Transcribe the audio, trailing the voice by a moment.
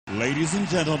Ladies and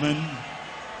gentlemen,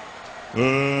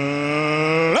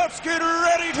 let's get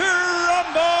ready to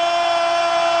rumble!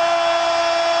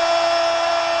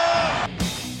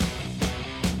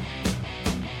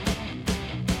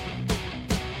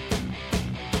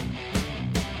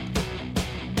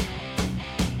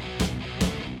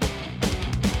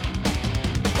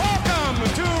 Welcome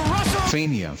to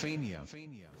WrestleFania.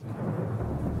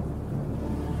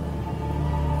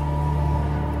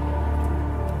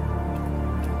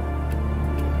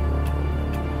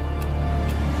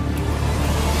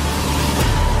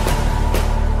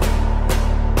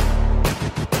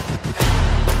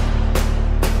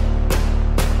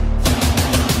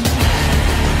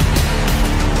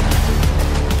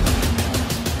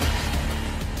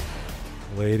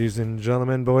 Ladies and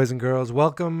gentlemen, boys and girls,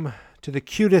 welcome to the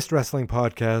cutest wrestling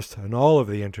podcast on all of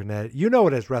the internet. You know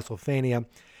it as WrestleFania,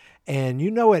 and you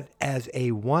know it as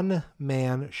a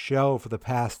one-man show for the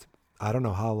past, I don't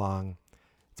know how long.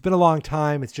 It's been a long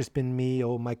time. It's just been me,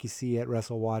 old Mikey C at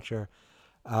WrestleWatcher.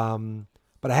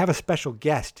 But I have a special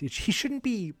guest. He shouldn't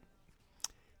be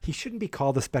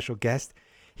called a special guest.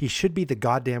 He should be the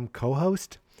goddamn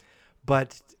co-host.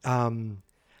 But I'm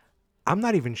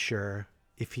not even sure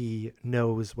if he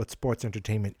knows what sports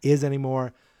entertainment is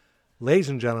anymore. Ladies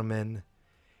and gentlemen,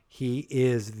 he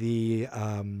is the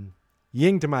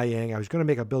yin to my yang. I was going to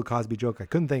make a Bill Cosby joke. I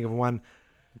couldn't think of one.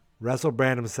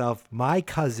 WrestleBrand himself, my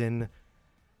cousin,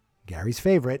 Gary's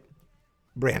favorite,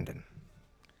 Brandon.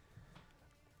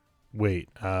 Wait,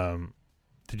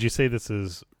 did you say this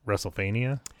is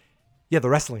WrestleFania? Yeah, the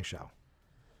wrestling show.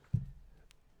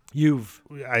 No,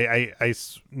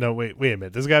 wait a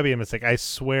minute. There's got to be a mistake. I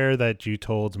swear that you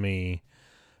told me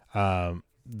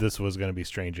this was going to be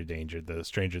Stranger Danger, the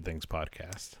Stranger Things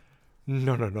podcast.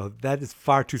 No. That is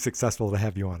far too successful to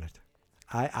have you on it.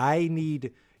 I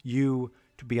need you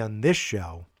to be on this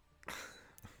show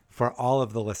for all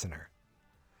of the listener.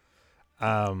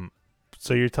 So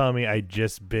you're telling me I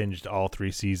just binged all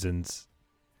 3 seasons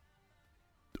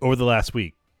over the last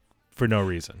week for no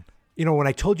reason? You know, when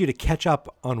I told you to catch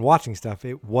up on watching stuff,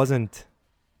 it wasn't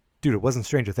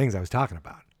Stranger Things I was talking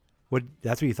about.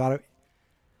 That's what you thought?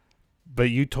 But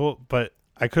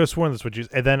I could have sworn this was you.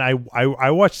 And then I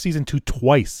watched season 2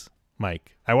 twice,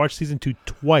 Mike. I watched season 2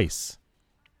 twice.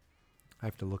 I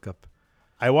have to look up.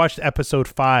 I watched episode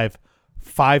 5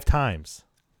 times.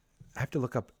 I have to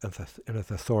look up in a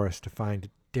thesaurus to find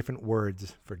different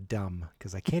words for dumb,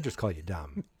 because I can't just call you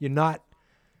dumb. You're not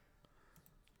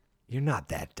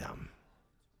that dumb.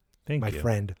 Thank you, my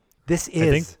friend. This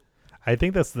is. I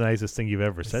think that's the nicest thing you've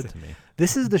ever said to me.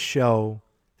 This is the show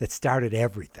that started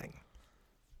everything.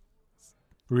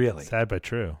 Really. Sad but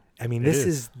true. I mean,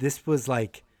 this was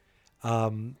like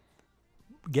getting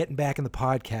back in the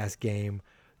podcast game.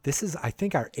 This is, I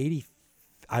think, our 80th.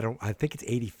 I think it's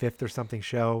 85th or something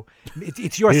show.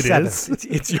 It's your 7th.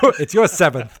 It's your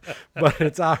 7th, but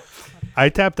it's our. I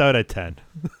tapped out at 10.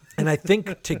 And I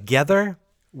think together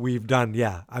we've done,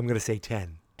 I'm going to say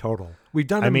 10 total. We've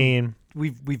done.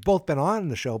 We've both been on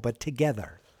the show, but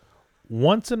together.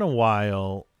 Once in a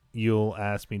while, you'll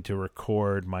ask me to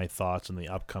record my thoughts on the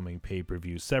upcoming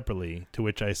pay-per-view separately, to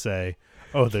which I say,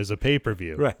 "Oh, there's a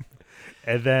pay-per-view." Right.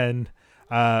 And then,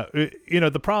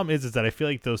 the problem is that I feel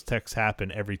like those texts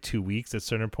happen every 2 weeks at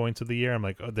certain points of the year. I'm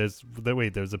like, "Oh, there's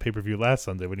a pay-per-view last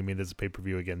Sunday. What do you mean there's a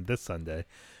pay-per-view again this Sunday?"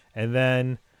 And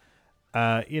then,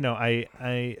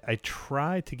 I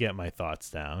try to get my thoughts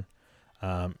down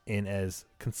in as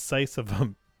concise of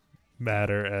a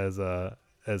matter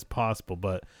as possible,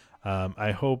 but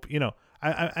I hope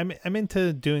I'm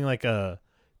into doing like a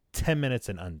 10 minutes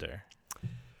and under.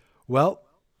 Well,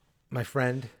 my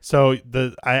friend. So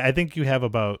I think you have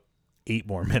about 8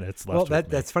 more minutes left. Well,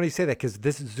 that's funny you say that, because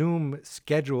this Zoom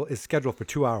schedule is scheduled for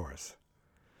 2 hours.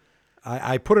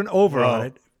 I put an over on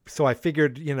it, so I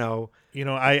figured,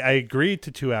 I agreed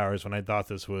to 2 hours when I thought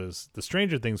this was the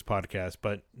Stranger Things podcast,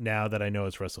 but now that I know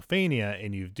it's WrestleFania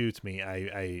and you've duped me,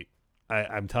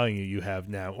 I'm telling you have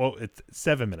now. Well, it's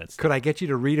 7 minutes. Could I get you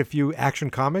to read a few Action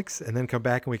Comics and then come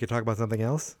back and we could talk about something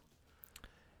else?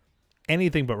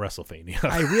 Anything but WrestleFania.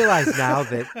 I realize now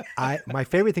that my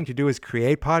favorite thing to do is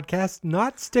create podcasts,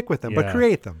 not stick with them, but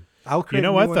create them. I'll create. You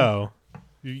know what though?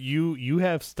 You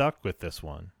have stuck with this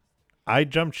one. I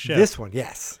jumped ship. This one,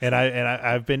 yes. And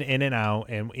I've been in and out,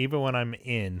 and even when I'm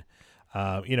in,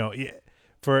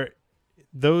 for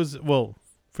those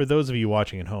of you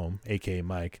watching at home, aka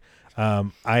Mike,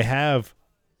 I have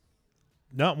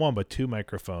not one but 2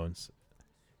 microphones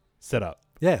set up.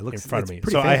 Yeah, it looks in front of me.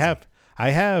 So fancy. I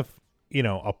have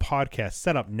a podcast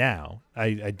set up now.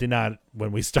 I did not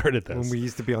when we started this. When we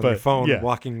used to be on the phone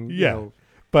walking,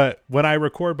 But when I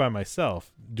record by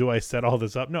myself, do I set all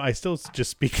this up? No, I still just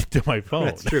speak into my phone.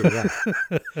 That's true. Yeah.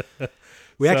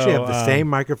 We actually have the same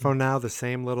microphone now, the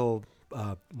same little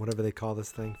whatever they call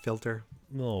this thing, filter.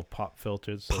 Little pop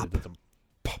filters. So it doesn't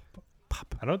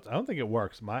pop. I don't think it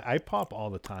works. I pop all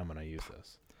the time when I use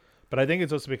this. But I think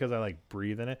it's also because I like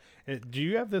breathe in it. Do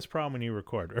you have this problem when you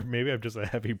record? Or maybe I'm just a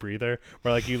heavy breather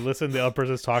where like you listen, the other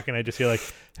person's talking, I just hear like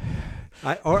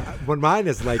Or when mine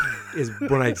is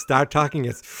when I start talking,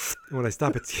 it's when I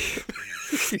stop, it's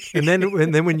and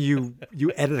then when you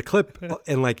edit a clip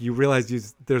and like you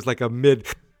realize there's like a mid,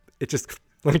 it just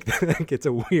like it's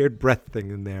a weird breath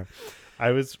thing in there.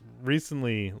 I was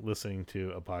recently listening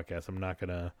to a podcast. I'm not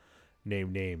gonna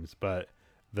name names, but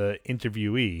the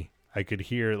interviewee, I could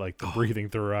hear like the breathing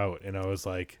throughout, and I was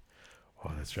like,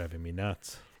 "Oh, that's driving me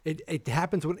nuts." It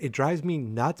happens when it drives me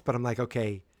nuts, but I'm like,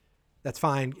 okay, that's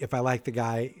fine. If I like the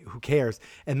guy, who cares?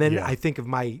 And then I think of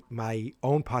my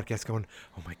own podcast going,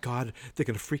 oh my God, they're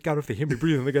going to freak out if they hear me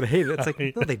breathing. They're going to hate it. It's like,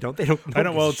 no, they don't. They don't. I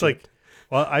don't. Well, it's like,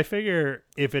 I figure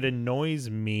if it annoys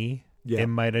me, it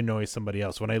might annoy somebody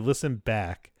else. When I listen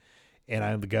back and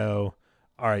I go,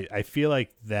 all right, I feel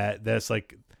like that's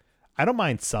like, I don't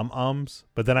mind some ums,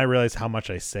 but then I realize how much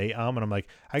I say and I'm like,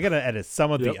 I got to edit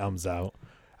some of the ums out.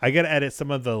 I got to edit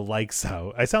some of the likes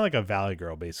out. I sound like a Valley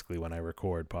girl basically when I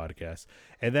record podcasts.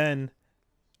 And then,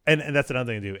 and that's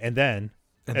another thing to do. And then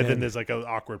there's like an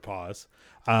awkward pause.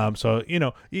 So,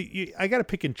 I got to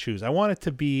pick and choose. I want it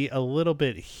to be a little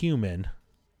bit human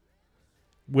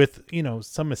with,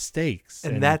 some mistakes.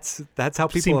 And that's how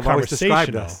people have always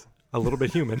described us. A little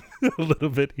bit human. A little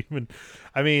bit human.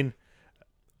 I mean,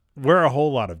 we're a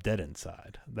whole lot of dead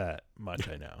inside. That much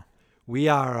I know. We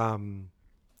are,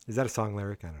 is that a song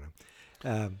lyric? I don't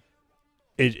know.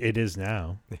 It is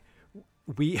now.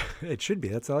 It should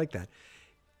be. I like that.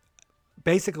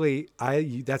 Basically,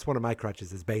 that's one of my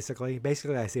crutches is basically.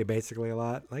 Basically, I say basically a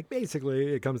lot. Like,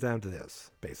 basically, it comes down to this.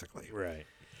 Basically. Right.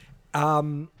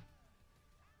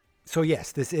 So,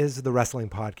 yes, this is the wrestling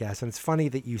podcast. And it's funny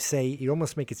that you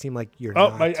almost make it seem like you're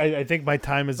not. Oh, I think my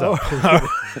time is up.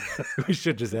 We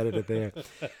should just edit it there.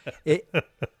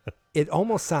 It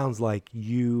almost sounds like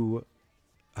you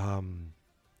aren't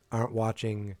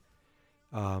watching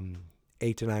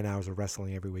 8 to 9 hours of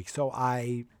wrestling every week. So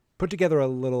I put together a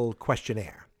little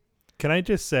questionnaire. Can I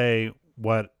just say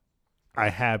what I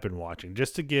have been watching,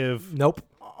 just to give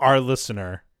our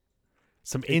listener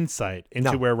some insight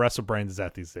into where WrestleBrains is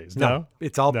at these days? No,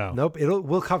 it's all nope.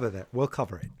 We'll cover that. We'll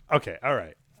cover it. Okay, all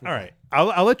right.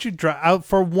 I'll let you drive.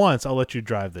 For once, I'll let you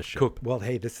drive this show. Cool. Well,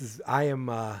 hey, I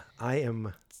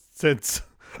am. Since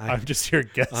I'm just your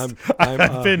guest.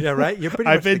 I've been, yeah, right. You're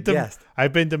pretty much the guest.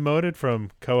 I've been demoted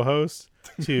from co-host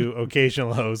to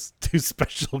occasional host to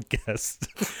special guest.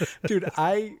 Dude,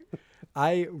 I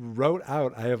wrote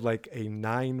out. I have like a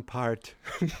 9-part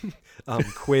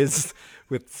quiz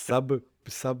with sub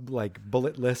like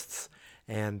bullet lists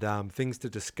and things to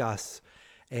discuss.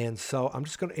 And so I'm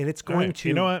just going to, and it's going to,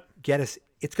 you know what? Get us.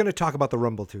 It's going to talk about the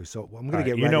Rumble too. So I'm going to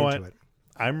get right into it.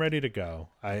 I'm ready to go.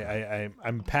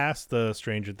 I'm past the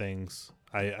Stranger Things.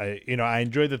 I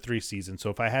enjoyed the 3 seasons. So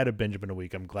if I had a binge in a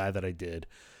week, I'm glad that I did.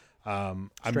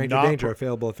 Stranger Danger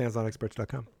available at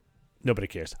fansonexperts.com. Nobody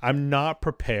cares. I'm not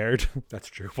prepared. That's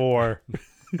true. For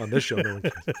on this show, no one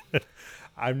cares.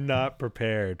 I'm not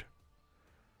prepared,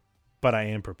 but I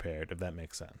am prepared. If that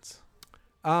makes sense.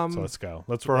 So let's go.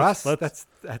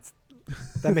 That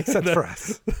makes sense for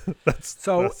us. That's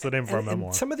the name of our memoir.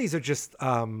 And some of these are just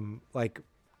like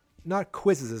not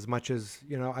quizzes as much as,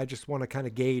 I just want to kind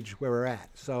of gauge where we're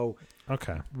at. So,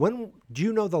 okay. When do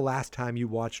you know the last time you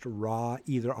watched Raw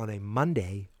either on a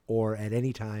Monday or at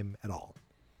any time at all?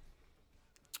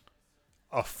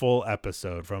 A full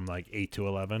episode from like 8 to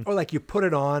 11? Or like you put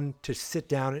it on to sit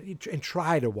down and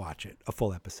try to watch it, a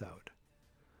full episode?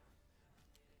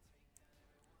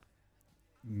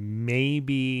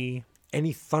 Maybe.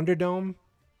 Any Thunderdome?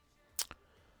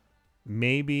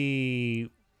 Maybe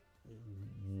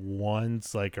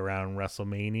once, like around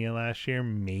WrestleMania last year.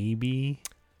 Maybe.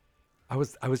 I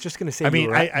was just gonna say.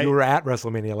 You were at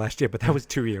WrestleMania last year, but that was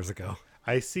 2 years ago.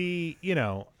 I see.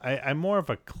 I'm more of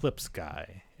a clips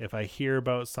guy. If I hear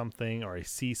about something or I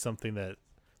see something that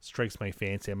strikes my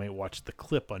fancy, I might watch the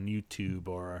clip on YouTube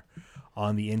or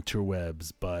on the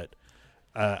interwebs. But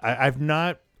I've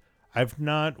not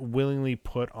willingly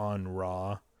put on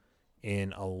Raw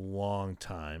in a long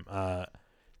time.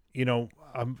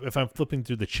 If I'm flipping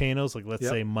through the channels, like let's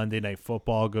say Monday Night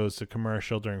Football goes to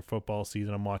commercial during football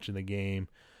season, I'm watching the game.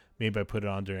 Maybe I put it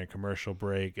on during a commercial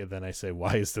break, and then I say,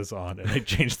 why is this on? And I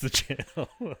change the channel.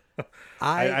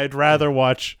 I'd rather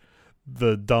watch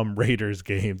the dumb Raiders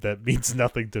game that means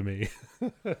nothing to me.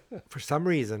 For some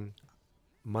reason,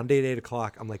 Monday at 8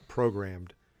 o'clock, I'm like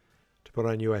programmed to put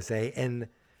on USA, and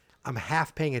I'm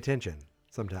half paying attention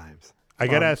sometimes. I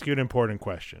got to ask you an important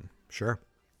question. Sure.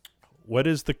 What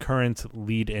is the current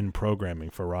lead-in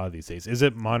programming for Raw these days? Is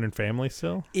it Modern Family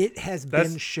still? It has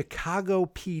been Chicago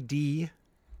PD.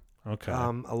 Okay.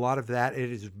 A lot of that.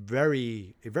 It is a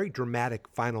very dramatic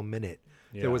final minute.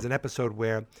 Yeah. There was an episode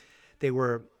where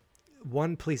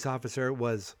one police officer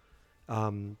was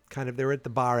they were at the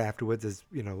bar afterwards, as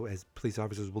you know, as police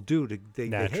officers will do.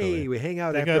 Naturally. Hey, we hang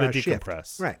out They after gotta our shift.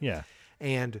 decompress. Right. Yeah.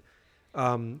 And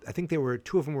I think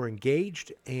two of them were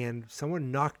engaged, and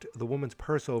someone knocked the woman's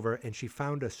purse over, and she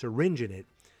found a syringe in it.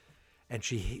 And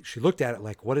she looked at it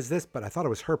like, what is this? But I thought it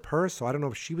was her purse, so I don't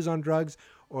know if she was on drugs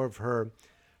or if her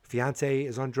fiance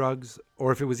is on drugs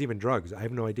or if it was even drugs. I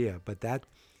have no idea. But that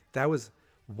was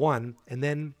one. And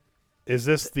then is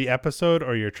this the episode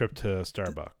or your trip to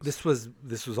Starbucks? This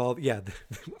was all, yeah,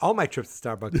 all my trips to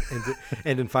Starbucks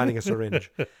end in finding a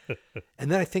syringe. And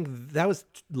then I think that was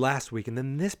last week. And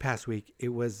then this past week, it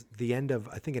was the end of,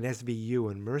 I think, an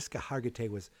SVU, and Mariska Hargitay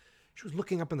she was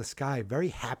looking up in the sky, very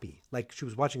happy, like she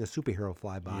was watching a superhero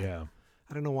fly by. Yeah.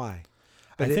 I don't know why.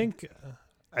 But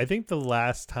I think the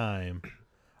last time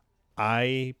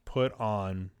I put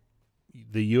on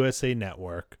the USA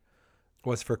Network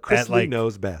was for Chris Lee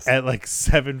Knows Best at like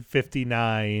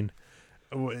 7:59.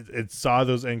 It saw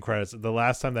those end credits. The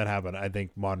last time that happened, I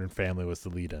think Modern Family was the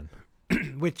lead-in,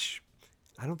 which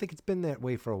I don't think it's been that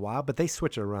way for a while. But they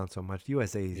switch it around so much.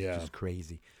 USA is just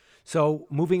crazy. So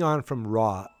moving on from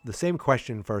Raw, the same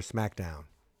question for SmackDown.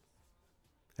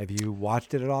 Have you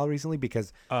watched it at all recently?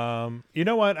 Because you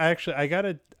know what? I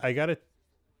gotta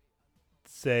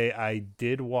say I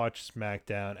did watch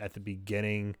SmackDown at the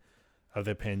beginning of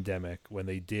the pandemic when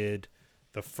they did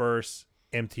the first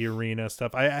empty arena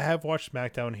stuff. I have watched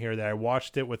SmackDown here. That I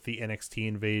watched it with the NXT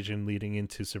invasion leading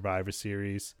into Survivor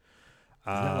Series.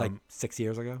 Isn't that like 6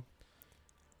 years ago?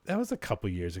 That was a couple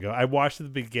years ago. I watched at the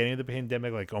beginning of the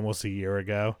pandemic, like almost a year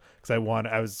ago, because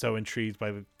I was so intrigued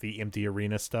by the empty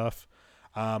arena stuff.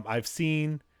 I've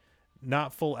seen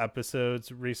not full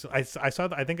episodes recently. I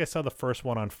think I saw the first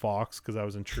one on Fox because I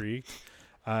was intrigued.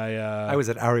 I was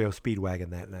at Ario Speedwagon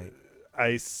that night.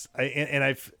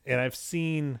 I've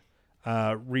seen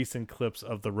recent clips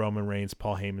of the Roman Reigns,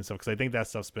 Paul Heyman stuff because I think that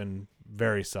stuff's been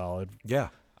very solid. Yeah.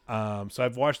 So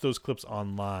I've watched those clips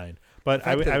online, but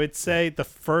I would say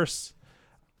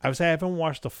I haven't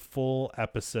watched a full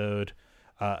episode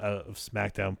of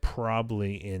SmackDown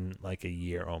probably in like a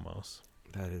year almost.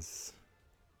 There's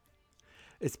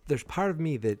part of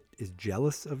me that is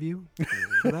jealous of you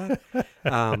for that.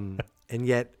 And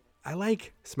yet I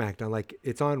like SmackDown. Like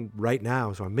it's on right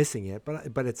now, so I'm missing it,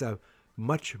 but it's a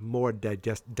much more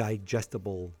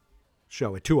digestible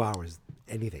show. At 2 hours,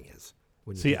 anything is.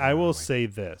 See, I will say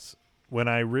this. When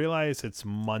I realize it's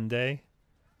Monday,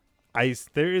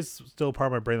 there is still a part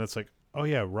of my brain that's like, oh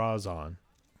yeah, Raw's on.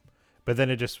 But then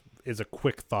it just is a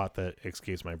quick thought that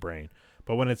escapes my brain.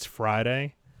 But when it's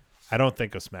Friday, I don't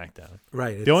think of SmackDown.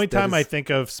 Right. The only time I think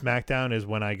of SmackDown is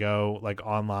when I go like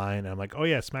online and I'm like, oh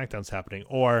yeah, SmackDown's happening.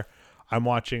 Or I'm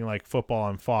watching like football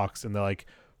on Fox and they're like,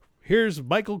 here's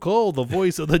Michael Cole, the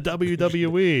voice of the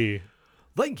WWE.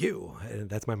 Thank you. And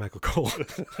that's my Michael Cole.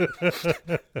 I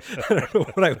don't know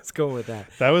what I was going with that.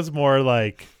 That was more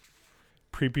like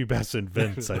prepubescent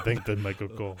Vince, I think, than Michael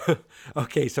Cole.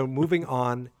 Okay, so moving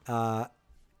on.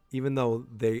 Even though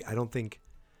I don't think,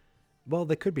 well,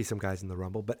 there could be some guys in the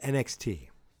Rumble, but NXT.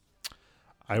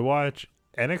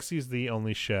 NXT is the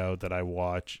only show that I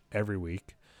watch every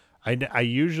week. I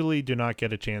usually do not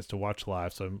get a chance to watch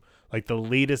live, so like the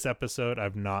latest episode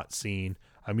I've not seen.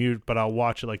 But I'll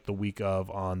watch it like the week of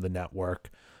on the network.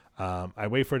 I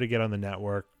wait for it to get on the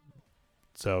network,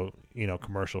 so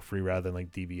commercial free rather than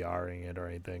like DVRing it or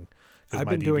anything. I've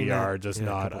been doing that. Does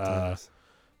not.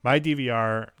 My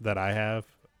DVR that I have,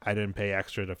 I didn't pay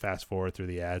extra to fast forward through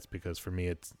the ads because for me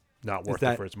it's not worth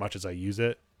it for as much as I use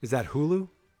it. Is that Hulu?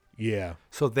 Yeah.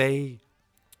 So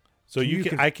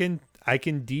I can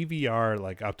DVR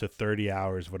like up to 30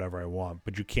 hours, whatever I want,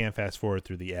 but you can't fast forward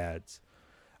through the ads.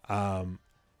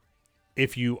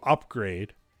 If you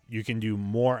upgrade, you can do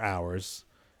more hours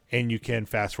and you can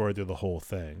fast forward through the whole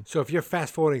thing. So if you're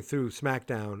fast forwarding through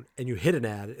SmackDown and you hit an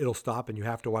ad, it'll stop and you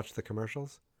have to watch the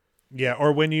commercials? Yeah,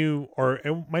 or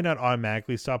it might not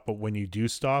automatically stop, but when you do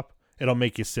stop, it'll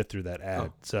make you sit through that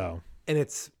ad. So, and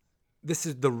this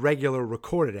is the regular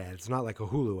recorded ad. It's not like a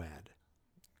Hulu ad.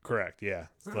 Correct. Yeah.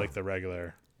 It's like the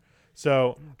regular.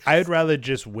 So I'd rather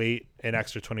just wait an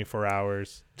extra 24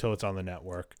 hours till it's on the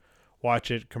network,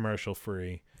 watch it commercial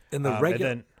free, In the And regular,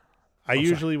 then I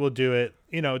usually will do it.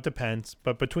 You know, it depends,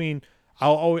 but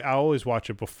I'll always watch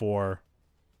it before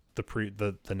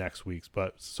the next week's.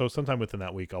 But so sometime within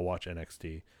that week, I'll watch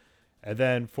NXT, and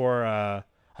then for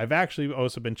I've actually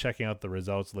also been checking out the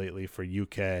results lately for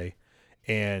UK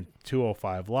and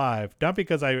 205 Live, not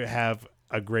because I have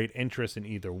a great interest in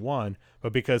either one,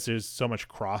 but because there's so much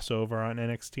crossover on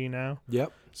NXT now.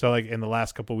 Yep. So like in the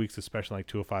last couple of weeks, especially like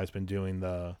 205 has been doing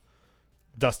the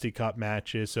Dusty Cup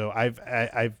matches. So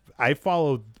I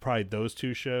followed probably those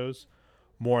two shows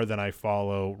more than I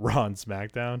follow Raw and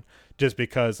SmackDown, just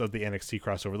because of the NXT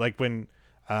crossover. Like when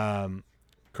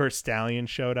Kurt Stallion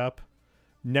showed up,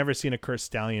 never seen a Kurt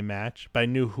Stallion match, but I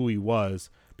knew who he was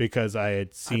because I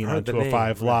had seen on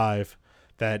 205 Live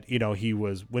that, you know, he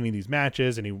was winning these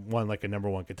matches and he won like a number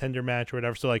one contender match or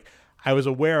whatever. So like I was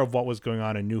aware of what was going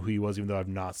on and knew who he was, even though I've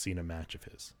not seen a match of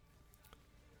his.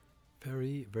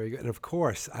 Very, very good. And of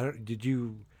course, I've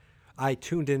been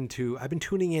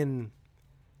tuning in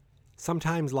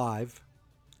sometimes live,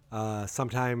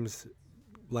 sometimes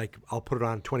like I'll put it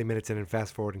on 20 minutes in and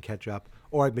fast forward and catch up,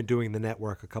 or I've been doing the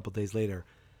network a couple days later.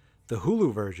 The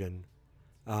Hulu version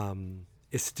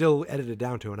is still edited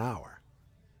down to an hour.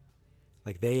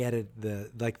 Like they edit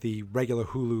the regular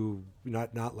Hulu,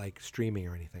 not like streaming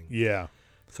or anything. Yeah.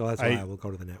 So that's why I will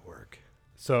go to the network.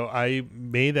 So I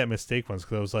made that mistake once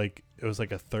because it was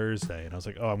like a Thursday, and I was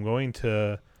like,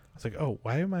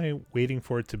 why am I waiting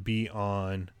for it to be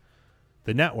on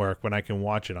the network when I can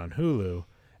watch it on Hulu?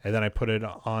 And then I put it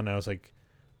on, and I was like,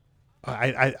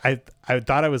 I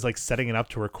thought I was like setting it up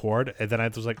to record, and then I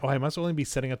was like, I must only be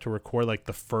setting up to record like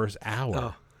the first hour.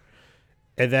 Oh.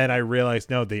 And then I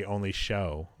realized, no, they only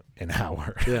show an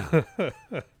hour. Yeah.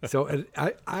 So and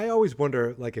I always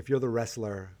wonder, like, if you're the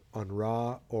wrestler on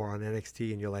Raw or on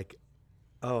NXT and you're like,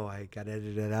 oh, I got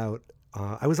edited out.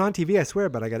 I was on TV, I swear,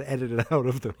 but I got edited out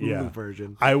of the Hulu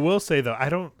version. I will say, though, I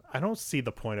don't see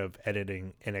the point of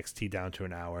editing NXT down to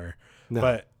an hour. No.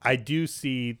 But I do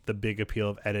see the big appeal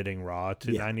of editing Raw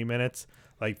to 90 minutes.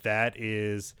 Like, that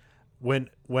is when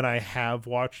I have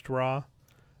watched Raw,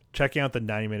 checking out the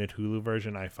 90-minute Hulu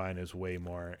version I find is way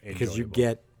more enjoyable. Because you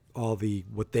get all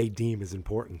what they deem is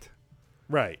important.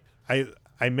 Right.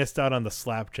 I missed out on the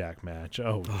Slapjack match.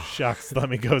 Oh, shucks. Let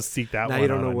me go seek that one out. Now you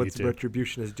don't know what YouTube.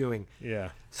 Retribution is doing. Yeah.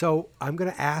 So I'm going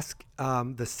to ask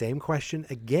the same question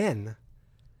again,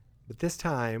 but this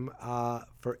time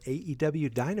for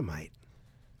AEW Dynamite.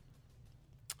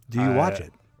 Do you watch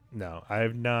it? No, I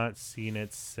have not seen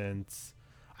it since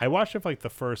I watched it for like the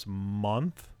first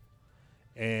month,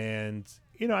 and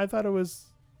I thought it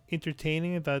was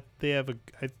entertaining. I thought I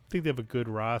think they have a good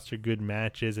roster, good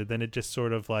matches, and then it just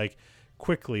sort of like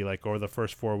quickly, like over the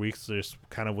first 4 weeks, just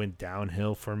kind of went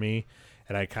downhill for me,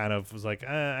 and I kind of was like,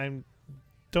 I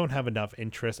don't have enough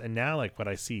interest. And now, like what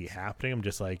I see happening, I'm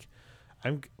just like,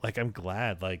 I'm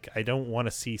glad. Like I don't want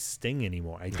to see Sting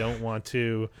anymore. I don't want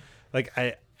to, like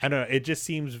I don't know. It just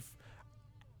seems.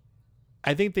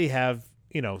 I think they have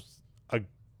a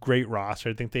great roster.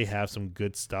 I think they have some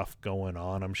good stuff going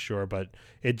on, I'm sure, but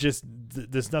it just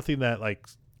there's nothing that like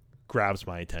grabs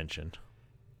my attention.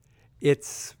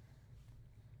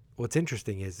 What's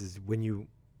interesting is when you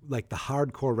like the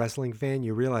hardcore wrestling fan,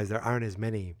 you realize there aren't as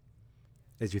many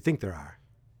as you think there are,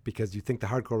 because you think the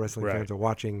hardcore wrestling fans are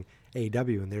watching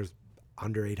AEW and there's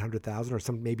under 800,000 or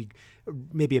some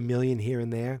maybe a million here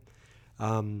and there,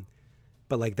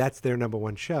 but like that's their number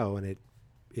one show, and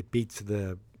it beats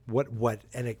the what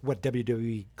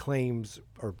WWE claims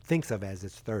or thinks of as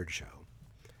its third show.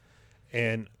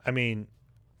 And I mean,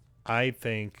 I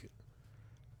think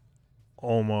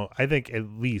at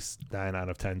least 9 out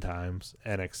of 10 times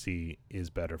NXT is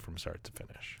better from start to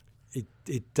finish.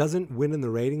 It doesn't win in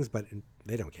the ratings, but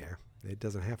they don't care. It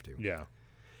doesn't have to. Yeah.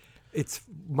 It's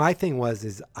my thing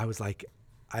is I was like,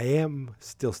 I am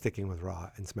still sticking with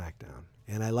Raw and SmackDown,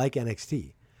 and I like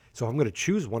NXT. So if I'm going to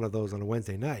choose one of those on a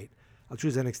Wednesday night, I'll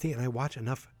choose NXT, and I watch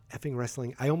enough effing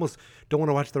wrestling. I almost don't want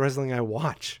to watch the wrestling I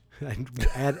watch. And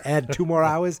add 2 more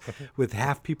hours with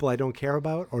half people I don't care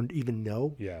about or even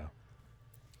know. Yeah.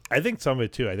 I think some of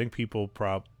it too. I think people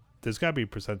there's got to be a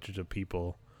percentage of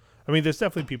people. I mean, there's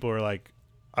definitely people who are like,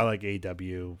 I like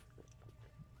AEW.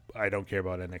 I don't care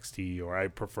about NXT, or I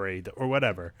prefer AEW, or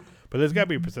whatever. But there's got to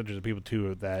be a percentage of people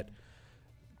too that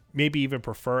maybe even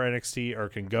prefer NXT or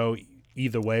can go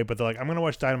either way. But they're like, I'm going to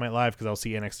watch Dynamite Live because I'll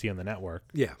see NXT on the network.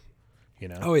 Yeah.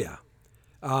 Oh yeah.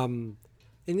 And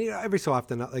every so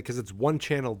often, like, because it's one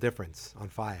channel difference on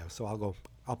FiOS, so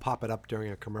I'll pop it up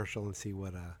during a commercial and see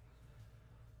what.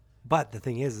 But the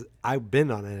thing is, I've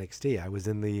been on NXT. I was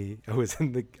on the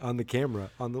camera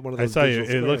on one of those. I saw you. It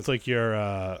squares. looked like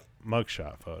your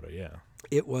mugshot photo. Yeah.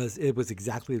 It was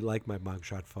exactly like my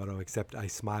mugshot photo, except I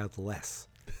smiled less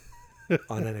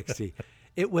on NXT.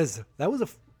 That was a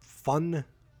fun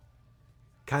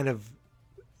kind of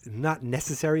not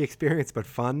necessary experience, but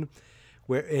fun.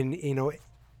 But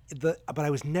I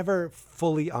was never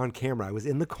fully on camera. I was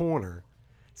in the corner,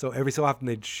 so every so often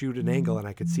they'd shoot an angle and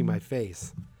I could see my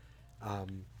face.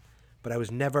 But I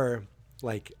was never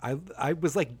like I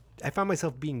was like I found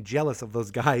myself being jealous of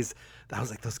those guys. I was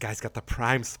like, those guys got the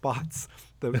prime spots,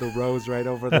 the rows right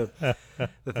over the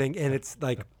thing, and it's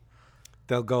like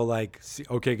they'll go like,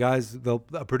 okay, guys,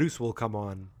 a producer will come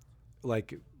on,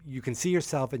 like you can see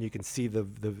yourself and you can see the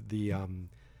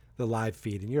live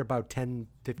feed, and you're about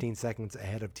 10-15 seconds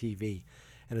ahead of TV,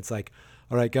 and it's like,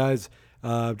 all right, guys.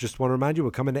 Just want to remind you,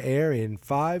 we'll come into air in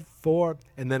 5, 4,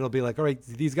 and then it'll be like, all right,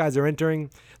 these guys are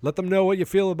entering. Let them know what you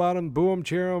feel about them. Boo them,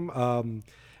 cheer them.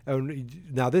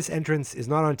 Now, this entrance is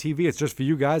not on TV. It's just for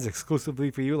you guys, exclusively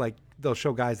for you. Like, they'll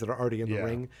show guys that are already in the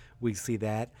ring. We see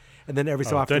that. And then every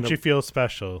so often... Don't you feel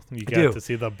special? You got to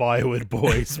see the Bollywood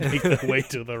boys make their way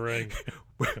to the ring.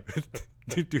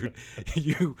 Dude,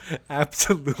 you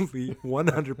absolutely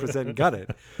 100% got it.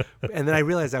 And then I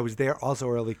realized I was there also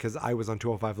early because I was on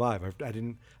 205 Live. I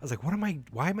was like,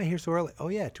 why am I here so early? Oh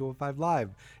yeah, 205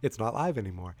 Live. It's not live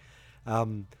anymore.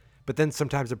 But then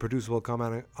sometimes a producer will come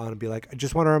on and be like, I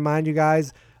just want to remind you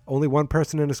guys, only one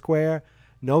person in a square,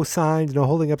 no signs, no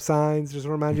holding up signs. Just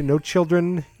want to remind you, no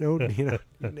children, you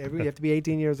have to be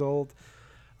 18 years old.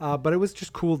 But it was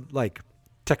just cool, like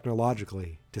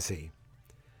technologically to see.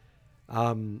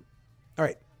 All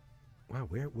right. Wow,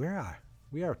 we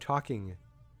are talking.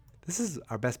 This is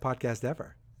our best podcast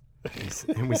ever,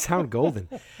 and we sound golden.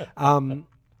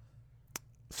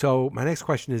 So my next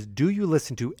question is: do you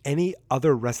listen to any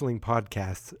other wrestling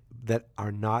podcasts that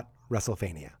are not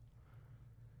WrestleFania?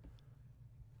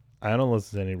 I don't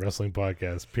listen to any wrestling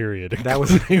podcasts. Period. That was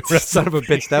son of a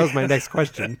bitch. That was my next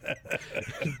question.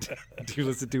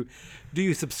 Do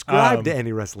you subscribe to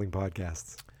any wrestling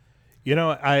podcasts? You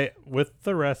know, with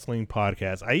the wrestling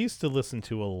podcast, I used to listen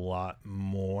to a lot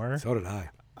more. So did I.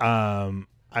 I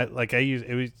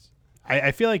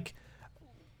feel like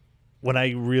when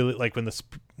I really like when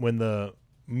the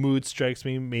mood strikes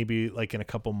me, maybe like in a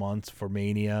couple months for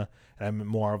Mania, and I'm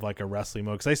more of like a wrestling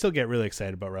mode because I still get really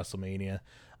excited about WrestleMania.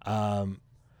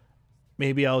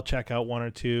 Maybe I'll check out one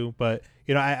or two, but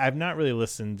you know, I've not really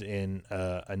listened in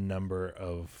a number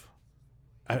of.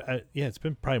 It's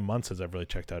been probably months since I've really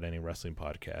checked out any wrestling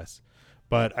podcasts,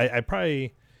 but I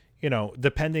probably, you know,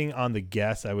 depending on the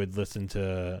guest, I would listen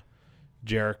to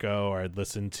Jericho, or I'd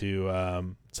listen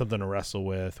to Something to Wrestle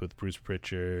with Bruce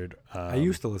Pritchard. I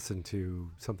used to listen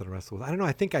to Something to Wrestle with. I don't know.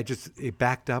 I think it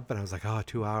backed up and I was like,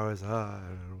 2 hours. I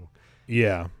don't know.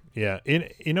 Yeah. And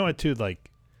you know what too, like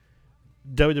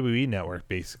WWE Network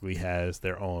basically has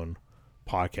their own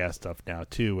podcast stuff now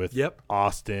too with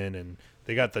Austin, and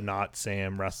they got the Not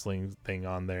Sam wrestling thing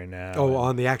on there now. Oh,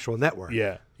 on the actual network.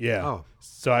 Yeah. Oh.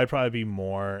 So I'd probably be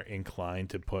more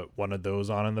inclined to put one of those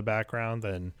on in the background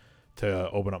than to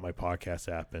open up my podcast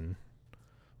app and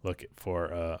look for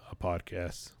a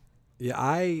podcast. Yeah,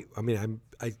 I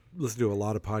listen to a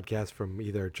lot of podcasts from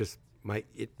either just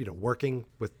working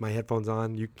with my headphones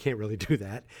on. You can't really do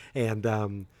that,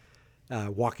 and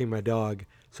walking my dog.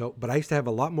 So, but I used to have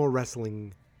a lot more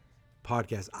wrestling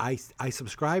podcasts. I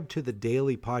subscribe to the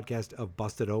daily podcast of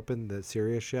Busted Open, the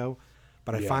Sirius show,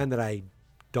 but I find that I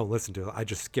don't listen to it. I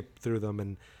just skip through them,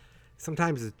 and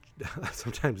sometimes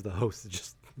the host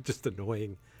is just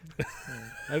annoying.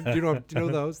 Do you know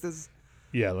who the host is?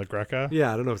 Yeah, LaGreca?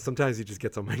 Yeah, I don't know. Sometimes he just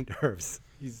gets on my nerves.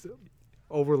 He's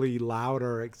overly loud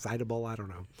or excitable. I don't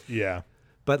know. Yeah.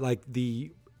 But like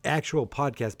the actual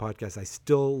podcasts I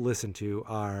still listen to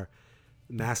are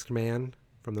Masked Man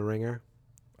from The Ringer.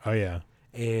 Oh, yeah.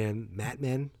 And Mat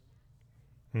Men,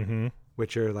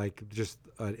 which are like just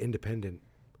independent.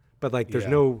 But like there's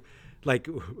no, like,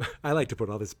 I like to put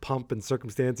all this pomp and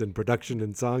circumstance and production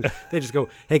and songs. They just go,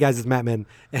 hey guys, it's Mat Men.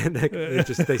 And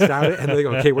they start it and they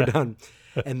go, okay, we're done.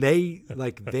 And they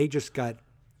just got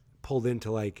pulled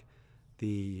into like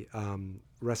the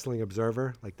Wrestling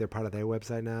Observer. Like they're part of their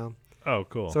website now. Oh,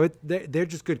 cool. So they're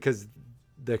just good because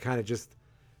they're kind of just,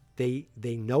 they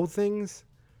know things.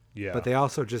 Yeah. But they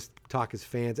also just talk as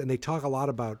fans, and they talk a lot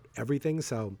about everything.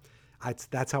 So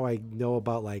that's how I know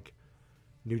about like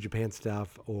New Japan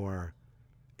stuff or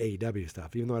AEW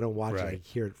stuff. Even though I don't watch it, I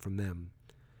hear it from them.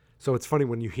 So it's funny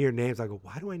when you hear names, I go,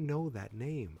 why do I know that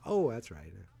name? Oh, that's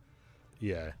right.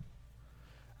 Yeah.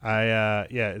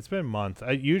 It's been months.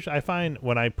 I find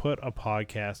when I put a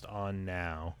podcast on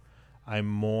now, I'm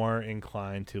more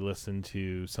inclined to listen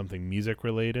to something music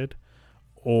related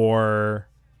or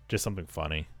just something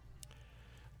funny.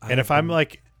 I And if I'm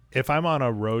can- on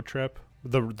a road trip,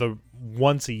 the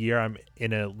once a year I'm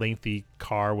in a lengthy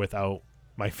car without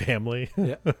my family,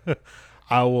 Yeah.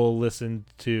 I will listen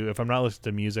to, if I'm not listening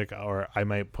to music, or I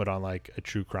might put on like a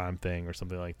true crime thing or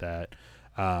something like that.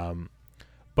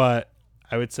 But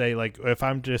I would say, like, if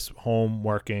I'm just home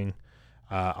working,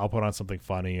 I'll put on something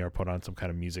funny or put on some kind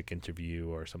of music interview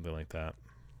or something like that.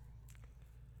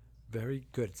 Very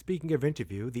good. Speaking of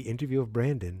interview, the interview of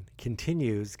Brandon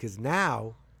continues because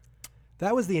now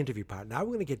that was the interview part. Now we're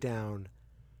going to get down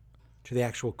to the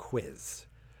actual quiz.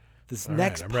 This All right,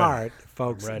 next I'm ready. part,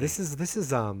 folks, ready. this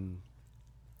is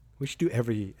we should do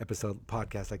every episode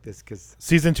podcast like this because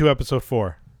Season 2, episode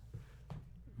 4.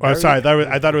 Oh, sorry,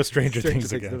 I thought it was Stranger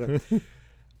Things again.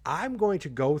 I'm going to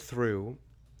go through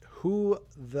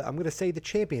I'm going to say the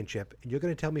championship, and you're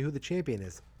going to tell me who the champion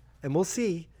is, and we'll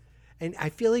see. And I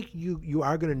feel like you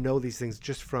are going to know these things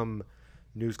just from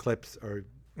news clips or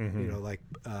like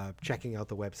checking out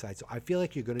the website. So I feel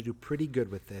like you're going to do pretty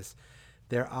good with this.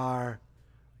 There are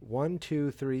 1, 2,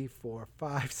 3, 4,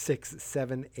 5, 6,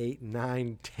 7, 8,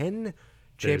 9, 10 There's too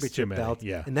championship many, belts,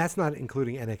 yeah. and that's not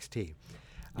including NXT.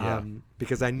 Yeah.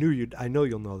 Because I know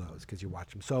you'll know those because you watch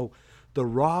them. So the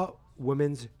Raw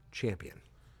Women's Champion,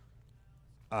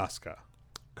 Asuka.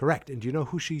 correct? And do you know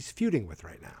who she's feuding with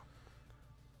right now?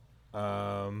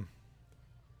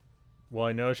 Well,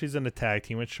 I know she's in a tag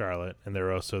team with Charlotte, and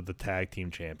they're also the tag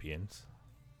team champions.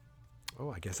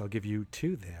 Oh, I guess I'll give you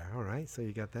 2 there. All right, so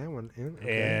you got that one in.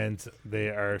 Okay. And they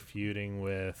are feuding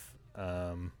with,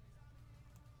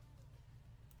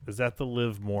 is that the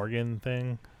Liv Morgan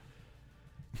thing?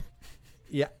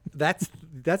 Yeah, that's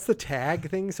the tag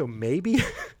thing. So maybe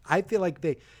I feel like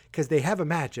because they have a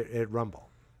match at Rumble,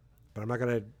 but I'm not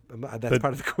gonna. That's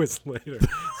part of the quiz later.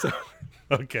 So,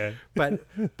 Okay. but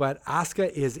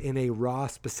Asuka is in a Raw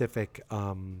specific.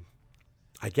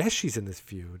 I guess she's in this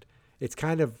feud. It's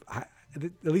kind of.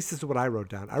 At least this is what I wrote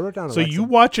down. I wrote down. So Alexa. you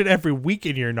watch it every week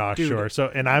and you're not Dude. sure. So,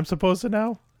 and I'm supposed to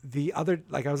know? The other,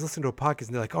 like, I was listening to a podcast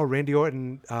and they're like, "Oh, Randy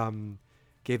Orton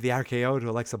gave the RKO to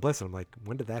Alexa Bliss." And I'm like,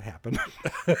 "When did that happen?"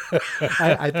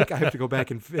 I think I have to go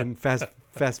back and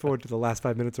fast forward to the last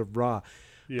 5 minutes of Raw.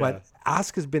 Yeah. But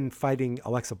Asuka's been fighting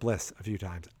Alexa Bliss a few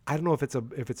times. I don't know if it's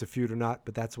a feud or not,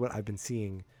 but that's what I've been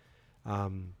seeing.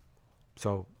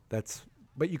 So that's.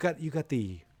 But you got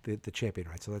the champion,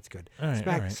 right? So that's good. All right,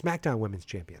 all right. SmackDown Women's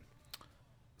Champion.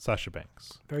 Sasha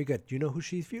Banks. Very good. Do you know who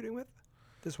she's feuding with?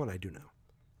 This one I do know.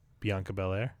 Bianca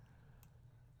Belair?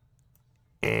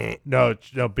 No,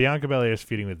 Bianca Belair is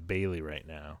feuding with Bayley right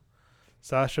now.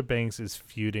 Sasha Banks is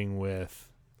feuding with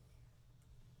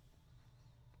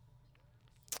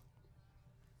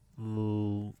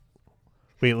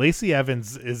Wait, Lacey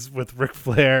Evans is with Ric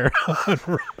Flair.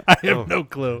 I have no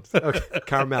clue. Okay,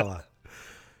 Carmella.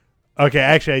 Okay,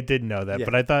 actually, I didn't know that, Yeah.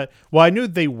 but I thought. Well, I knew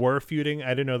they were feuding. I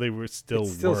didn't know they were still. It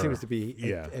still were. seems to be.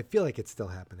 Yeah. I feel like it's still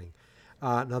happening.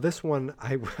 Now this one,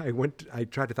 I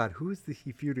tried to thought who's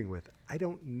he feuding with. I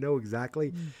don't know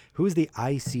exactly. Who's the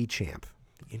IC champ,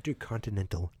 the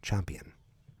Intercontinental Champion?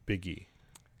 Big E.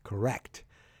 Correct.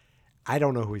 I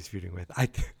don't know who he's feuding with.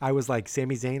 I was like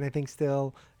Sami Zayn. I think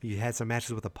still he had some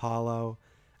matches with Apollo.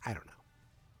 I don't know.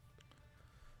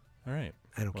 All right.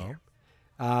 I don't Well.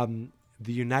 care.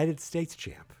 The United States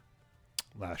champ.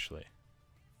 Lashley.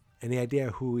 Any idea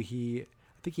who he? I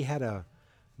think he had a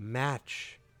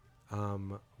match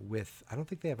with. I don't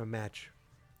think they have a match.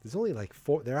 There's only like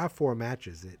 4. There are 4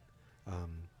 matches at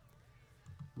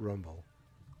Rumble,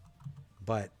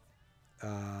 but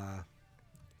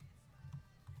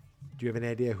do you have an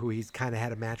idea who he's kind of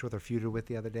had a match with or feuded with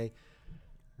the other day?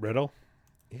 Riddle.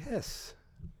 Yes,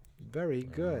 very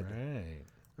good. All right.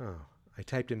 Oh, I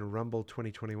typed in Rumble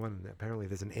 2021, and apparently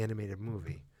there's an animated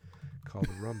movie called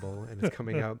Rumble, and it's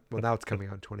coming out. Well, now it's coming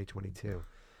out in 2022.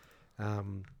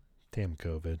 Damn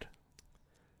COVID.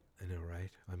 I know, right?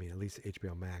 I mean, at least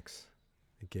HBO Max,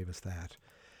 it gave us that.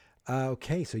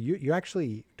 Okay, so you're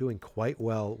actually doing quite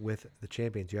well with the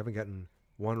champions. You haven't gotten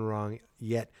one wrong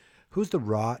yet. Who's the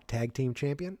Raw Tag Team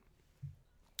Champion?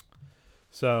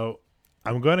 So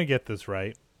I'm going to get this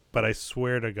right, but I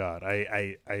swear to God,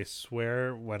 I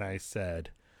swear when I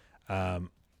said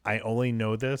I only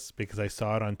know this because I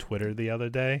saw it on Twitter the other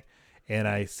day, and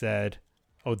I said,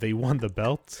 oh, they won the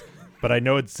belts, but I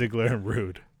know it's Ziggler and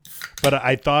Rude. But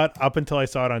I thought up until I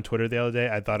saw it on Twitter the other day,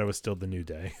 I thought it was still the New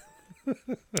Day.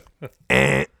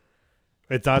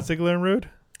 It's not Ziggler and Rude?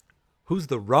 Who's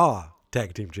the Raw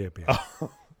Tag Team Champion?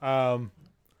 I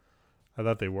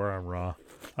thought they were on Raw.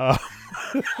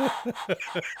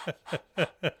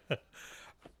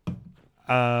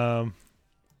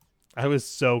 I was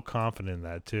so confident in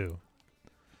that too.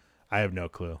 I have no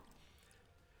clue.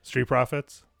 Street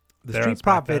Profits? The They're on Street SmackDown?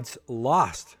 Profits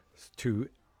lost to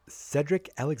Cedric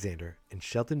Alexander and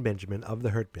Shelton Benjamin of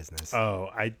the Hurt Business. Oh,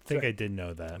 I think I did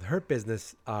know that. The Hurt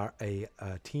Business are a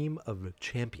team of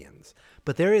champions,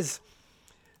 but there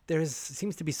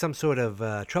seems to be some sort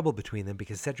of trouble between them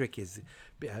because Cedric is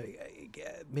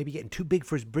maybe getting too big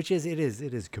for his britches. It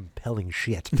is compelling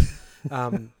shit.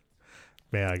 Man,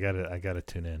 I gotta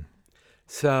tune in.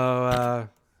 So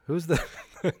who's the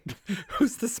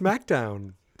who's the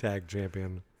SmackDown Tag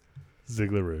Champion?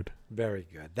 Ziggler Rude. Very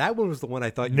good. That one was the one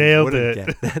I thought you Nailed wouldn't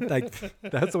it.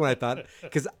 get. That's the one I thought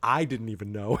because I didn't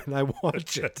even know and I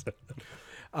watched it.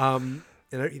 And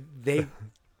did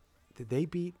they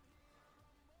beat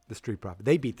the Street Profits?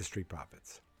 They beat the Street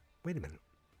Profits. Wait a minute.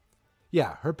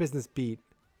 Yeah, Hurt Business beat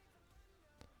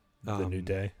The New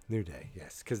Day. New Day,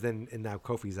 yes. Because then and now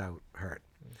Kofi's out hurt.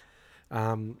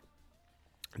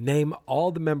 Name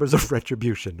all the members of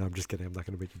Retribution. No, I'm just kidding. I'm not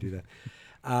going to make you do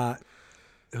that.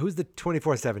 Who's the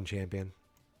 24/7 champion?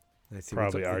 I see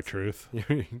Probably R-Truth.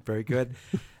 Very good.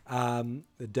 The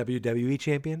WWE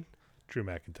champion. Drew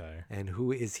McIntyre. And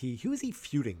who is he? Who is he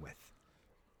feuding with?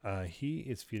 He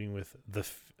is feuding with the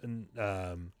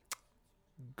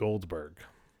Goldberg.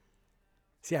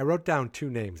 See, I wrote down two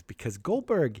names because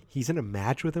Goldberg, he's in a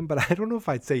match with him, but I don't know if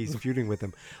I'd say he's feuding with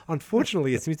him.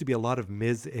 Unfortunately, it seems to be a lot of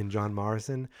Miz and John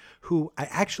Morrison, who I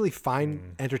actually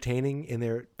find entertaining in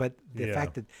there, but the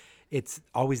fact that it's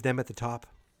always them at the top.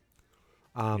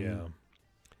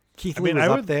 Keith Lee was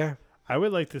up there. I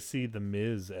would like to see The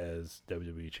Miz as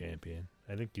WWE champion.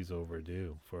 I think he's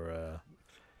overdue for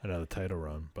another title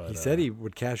run. But He said he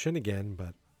would cash in again,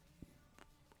 but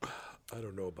I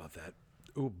don't know about that.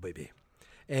 Ooh, baby.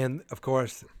 And, of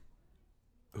course,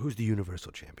 who's the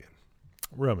Universal Champion?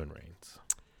 Roman Reigns.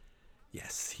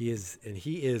 Yes, he is. And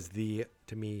he is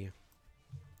to me,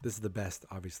 this is the best,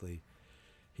 obviously,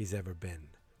 he's ever been.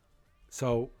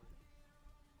 So,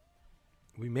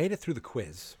 we made it through the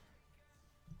quiz.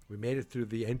 We made it through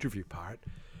the interview part.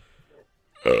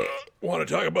 Want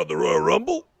to talk about the Royal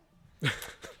Rumble?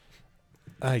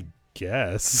 I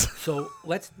guess. So,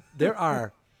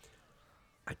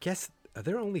 are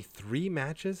there only 3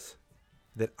 matches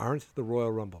that aren't the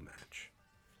Royal Rumble match?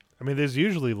 I mean, there's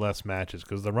usually less matches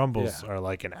because the Rumbles are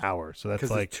like an hour. So that's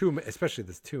like 2, especially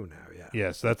there's 2 now, yeah.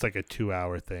 Yeah, so that's like a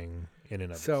 2-hour thing in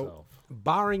and of itself.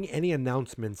 Barring any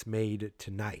announcements made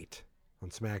tonight on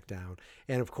SmackDown,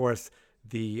 and of course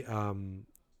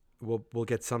we'll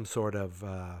get some sort of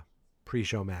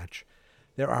pre-show match.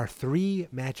 There are 3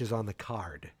 matches on the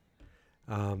card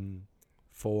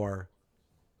for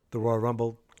the Royal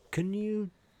Rumble. Can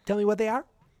you tell me what they are?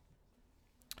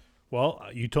 Well,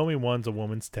 you told me one's a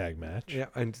women's tag match. Yeah,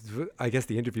 and I guess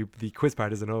the quiz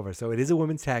part isn't over. So it is a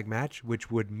women's tag match,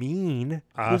 which would mean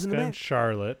who's in the Asuka and match?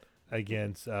 Charlotte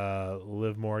against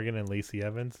Liv Morgan and Lacey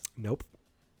Evans. Nope.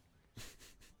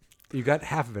 You got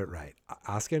half of it right.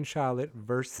 Asuka and Charlotte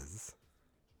versus.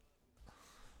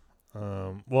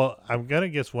 Well, I'm going to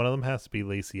guess one of them has to be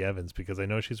Lacey Evans because I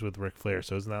know she's with Ric Flair.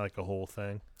 So isn't that like a whole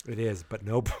thing? It is, but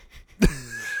nope.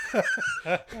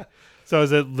 So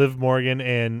is it Liv Morgan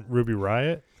and Ruby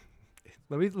Riott?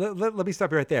 Let me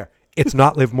stop you right there. It's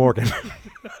not Liv Morgan.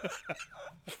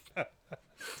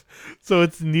 So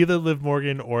it's neither Liv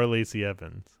Morgan or Lacey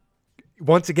Evans.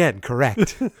 Once again,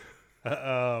 correct.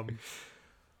 I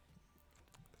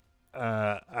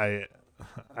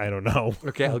don't know.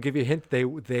 Okay, I'll give you a hint. They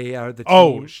are the team.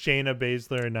 Oh, Shayna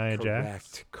Baszler and Nia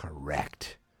Jax.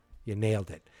 Correct. You nailed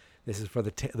it. This is for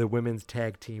the women's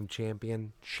tag team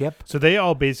championship. So they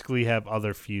all basically have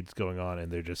other feuds going on,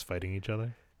 and they're just fighting each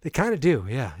other. They kind of do,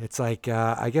 yeah. It's like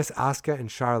I guess Asuka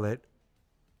and Charlotte.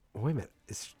 Wait a minute,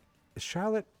 is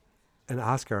Charlotte and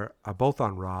Asuka are both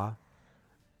on Raw,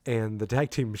 and the tag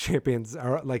team champions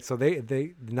are like so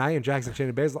they Nia Jax and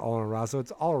Shayna Baszler are all on Raw, so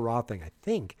it's all a Raw thing, I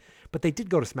think. But they did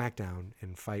go to SmackDown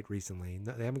and fight recently.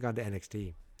 They haven't gone to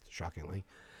NXT, shockingly.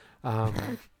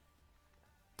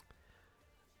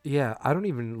 Yeah, I don't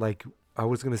even like. I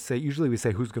was gonna say. Usually we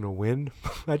say who's gonna win.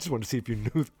 I just want to see if you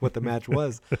knew what the match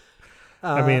was.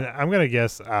 I mean, I'm gonna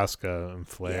guess Asuka and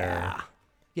Flair.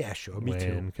 Yeah, sure. Me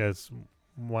too. Because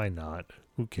why not?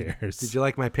 Who cares? Did you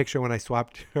like my picture when I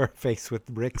swapped her face with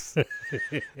Rick's?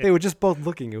 They were just both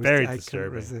looking. It was Very I couldn't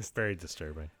disturbing. resist. Very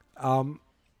disturbing.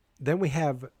 Then we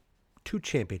have 2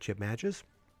 championship matches.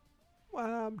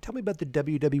 Tell me about the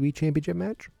WWE Championship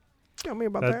match. Tell me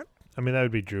about that. I mean, that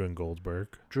would be Drew and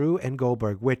Goldberg. Drew and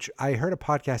Goldberg, which I heard a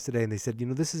podcast today, and they said,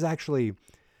 this is actually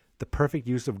the perfect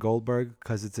use of Goldberg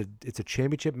because it's a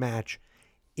championship match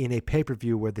in a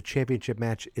pay-per-view where the championship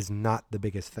match is not the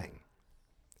biggest thing.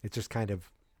 It's just kind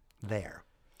of there.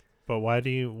 But why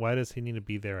does he need to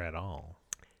be there at all?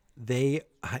 They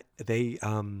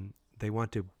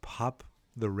want to pop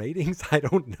the ratings. I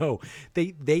don't know.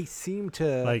 They seem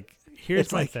to Like, here's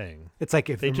it's my like- thing. It's like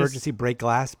if they emergency break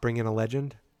glass, bring in a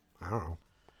legend. I don't know.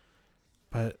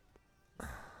 But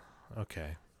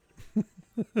okay.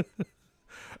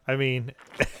 I mean,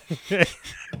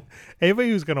 anybody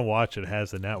who's gonna watch it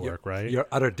has the network, right? Your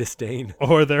utter disdain.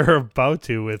 Or they're about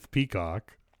to with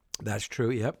Peacock. That's true.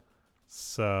 Yep.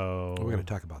 So We're gonna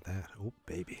talk about that. Oh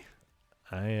baby.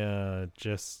 I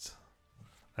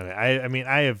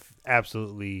have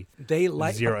absolutely They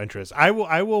like zero interest. I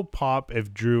will pop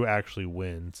if Drew actually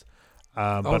wins.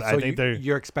 But so I think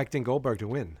you're expecting Goldberg to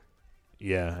win.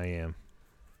 yeah, I am.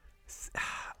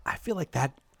 I feel like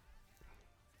that.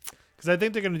 Because I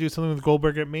think they're going to do something with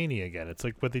Goldberg at Mania again. It's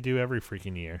like what they do every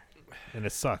freaking year. And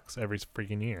it sucks every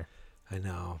freaking year. I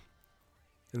know.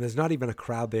 And there's not even a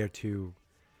crowd there to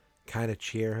kind of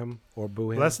cheer him or boo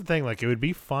him. Well, that's the thing. Like, it would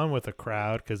be fun with a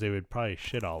crowd because they would probably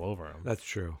shit all over him. That's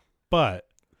true. But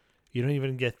you don't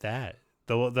even get that.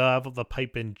 They'll have the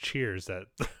pipe in cheers that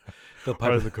The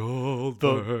pipe of the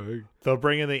Goldberg. they'll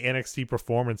bring in the NXT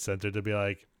Performance Center to be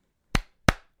like,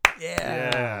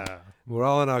 yeah. We're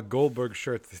all in our Goldberg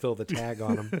shirts, still the tag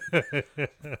on them.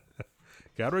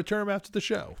 Got to return him after the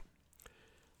show.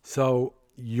 So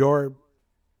your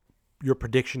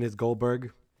prediction is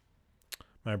Goldberg?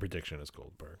 My prediction is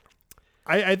Goldberg.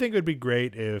 I think it would be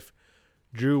great if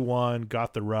Drew won,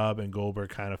 got the rub, and Goldberg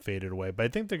kind of faded away. But I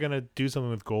think they're going to do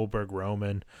something with Goldberg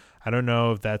Roman. I don't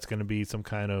know if that's going to be some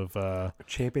kind of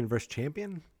Champion versus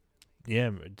champion?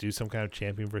 do some kind of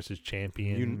champion versus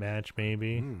champion match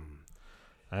maybe.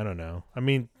 I don't know. I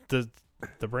mean, the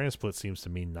brand split seems to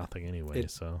mean nothing anyway.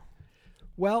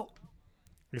 Well,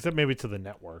 except maybe to the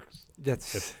networks.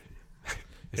 that's If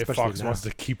especially Fox now. wants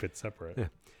to keep it separate. Yeah.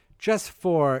 Just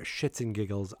for shits and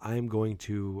giggles, I'm going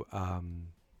to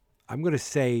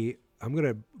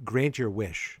grant your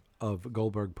wish of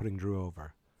Goldberg putting Drew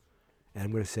over, and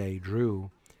I'm going to say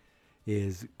Drew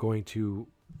is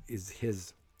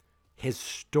his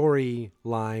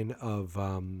storyline of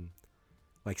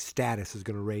like status is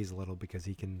going to raise a little because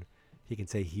he can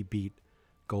say he beat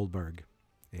Goldberg,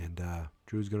 and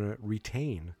Drew's going to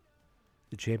retain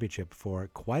the championship for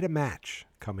quite a match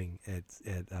coming at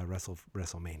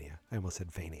WrestleMania. I almost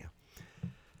said Fania.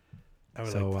 I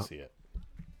would like to see it.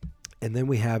 And then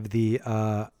we have the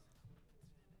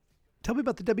tell me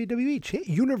about the WWE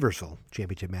Universal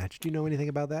Championship match. Do you know anything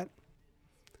about that?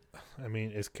 I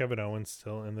mean, is Kevin Owens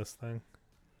still in this thing?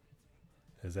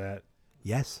 Is that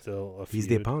Yes. still a feud? He's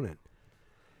the opponent.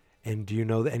 And do you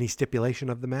know any stipulation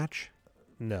of the match?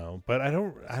 No, but I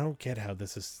don't get how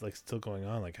this is like still going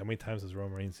on. Like, how many times has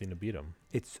Roman Reigns need to beat him?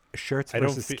 It's shirts I don't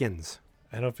versus skins.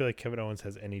 I don't feel like Kevin Owens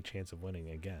has any chance of winning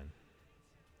again.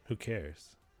 Who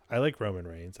cares? I like Roman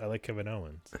Reigns. I like Kevin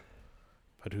Owens.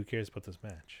 But who cares about this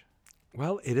match?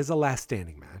 Well, it is a last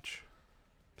standing match.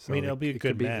 So I mean, it'll be a it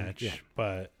good could match, yeah.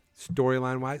 but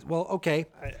Storyline wise, well, okay.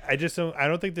 I just don't. I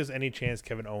don't think there's any chance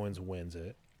Kevin Owens wins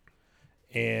it,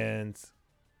 and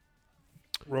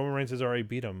Roman Reigns has already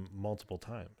beat him multiple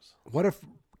times. What if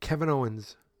Kevin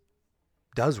Owens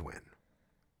does win,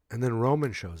 and then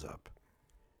Roman shows up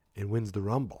and wins the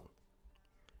Rumble,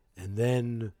 and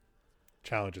then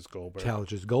Challenges Goldberg.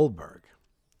 challenges Goldberg?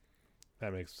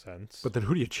 That makes sense. But then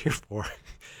who do you cheer for?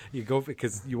 You go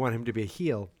because you want him to be a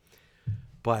heel.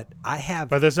 But I have.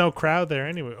 But there's no crowd there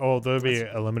anyway. Oh, there'll be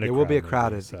a limited. There will be a maybe,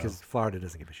 crowd so. because Florida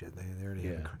doesn't give a shit. They already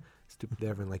have they're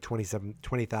having like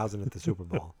 20,000 at the Super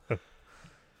Bowl.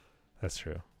 That's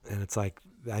true. And it's like,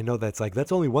 I know that's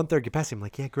only 1/3 capacity. I'm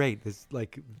like, yeah, great. There's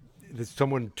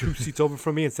someone 2 seats over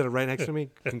from me instead of right next to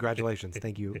me. Congratulations.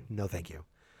 Thank you. No, thank you.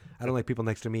 I don't like people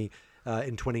next to me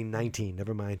in 2019.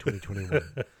 Never mind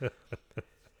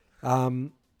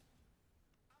 2021.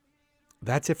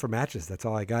 That's it for matches. That's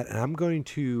all I got. And I'm going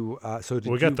to.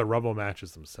 We got the Rumble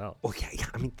matches themselves. Oh yeah.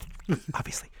 I mean,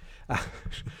 obviously.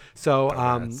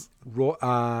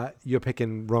 You're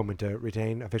picking Roman to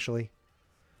retain officially.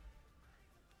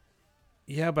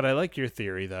 Yeah, but I like your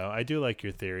theory though. I do like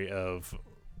your theory of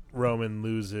Roman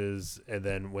loses and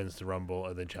then wins the Rumble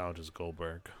and then challenges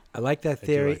Goldberg. I like that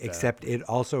theory, like that. except it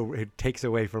takes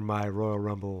away from my Royal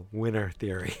Rumble winner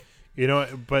theory. You know,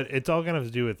 but it's all going to have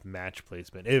to do with match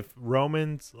placement. If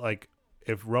Roman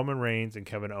Reigns and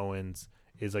Kevin Owens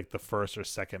is like the first or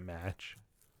second match,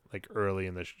 like early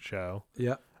in the show,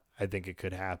 Yeah, I think it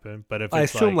could happen. But if I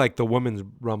it's assume like the women's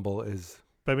Rumble is.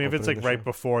 but I mean, if it's like opening the right show.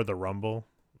 before the Rumble,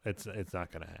 it's not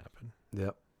going to happen.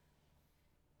 Yep.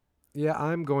 Yeah,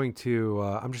 I'm going to.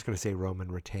 I'm just going to say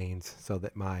Roman retains, so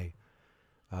that my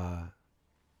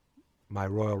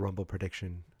Royal Rumble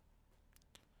prediction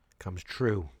comes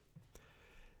true.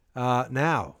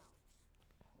 Now,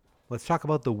 let's talk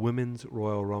about the Women's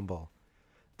Royal Rumble.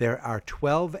 There are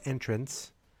 12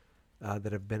 entrants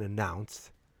that have been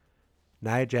announced.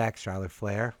 Nia Jax, Charlotte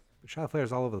Flair. Charlotte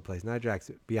Flair's all over the place. Nia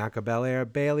Jax, Bianca Belair,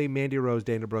 Bayley, Mandy Rose,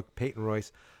 Dana Brooke, Peyton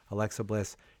Royce, Alexa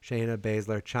Bliss, Shayna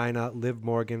Baszler, Chyna, Liv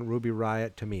Morgan, Ruby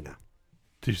Riott, Tamina.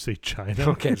 Did you say China?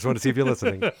 Okay, just want to see if you're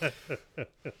listening.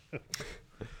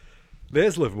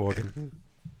 There's Liv Morgan.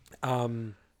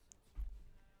 I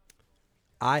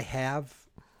have,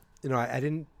 I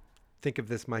didn't think of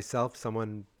this myself.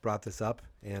 Someone brought this up,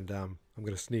 and I'm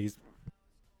going to sneeze.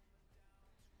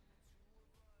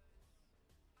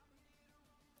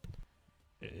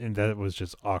 And that was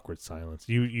just awkward silence.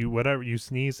 You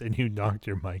sneezed and you knocked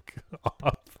your mic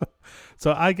off.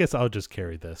 So I guess I'll just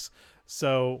carry this.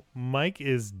 So Mike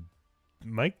is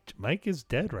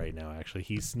dead right now. Actually,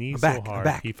 he sneezed so hard.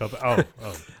 He felt. Oh.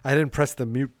 I didn't press the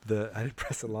mute. I didn't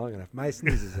press it long enough. My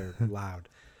sneezes are loud.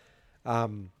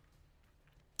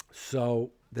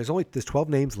 So there's 12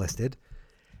 names listed,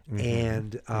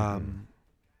 and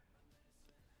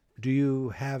do you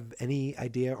have any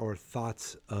idea or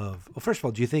thoughts of? Well, first of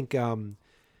all, do you think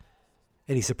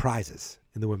any surprises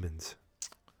in the women's?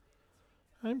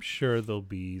 I'm sure there'll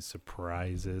be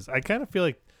surprises. I feel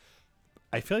like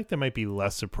there might be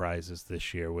less surprises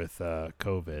this year with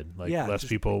COVID. Like less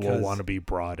people will want to be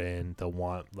brought in. They'll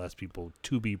want less people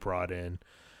to be brought in.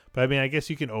 But I mean, I guess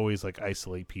you can always like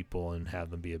isolate people and have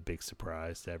them be a big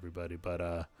surprise to everybody. But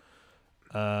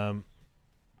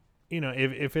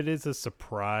if it is a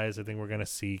surprise, I think we're gonna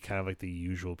see kind of like the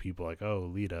usual people, like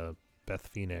Lita, Beth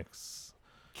Phoenix,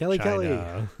 Kelly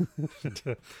Chyna.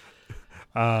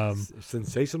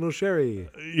 Sensational Sherry.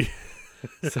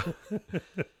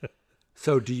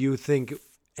 So do you think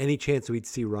any chance we'd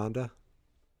see Ronda?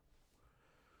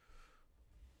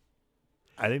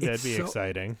 I think that'd be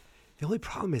exciting. The only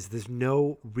problem is there's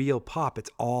no real pop.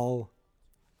 It's all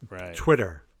right.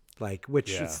 Twitter,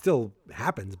 which it still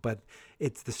happens, but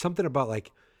there's something about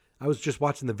I was just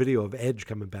watching the video of Edge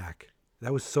coming back.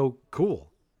 That was so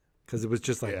cool because it was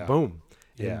just boom.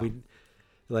 And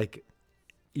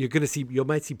you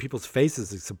might see people's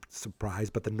faces as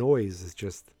surprised, but the noise is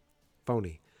just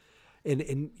phony.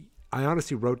 And I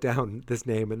honestly wrote down this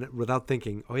name and without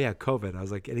thinking, COVID. I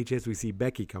was like, any chance we see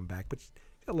Becky come back? But she's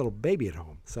got a little baby at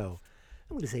home, so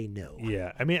I'm going to say no.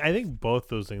 Yeah, I mean, I think both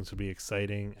those things would be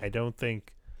exciting. I don't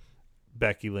think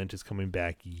Becky Lynch is coming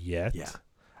back yet. Yeah.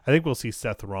 I think we'll see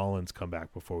Seth Rollins come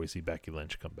back before we see Becky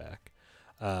Lynch come back.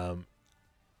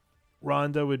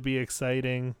 Ronda would be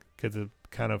exciting because it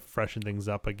kind of freshen things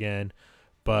up again.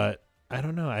 But I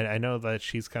don't know. I know that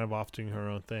she's kind of off doing her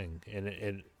own thing.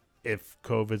 And if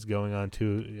COVID's going on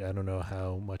too, I don't know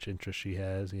how much interest she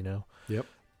has, Yep.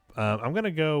 I'm going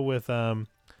to go with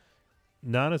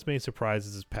not as many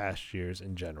surprises as past years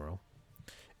in general.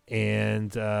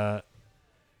 And I'm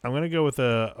going to go with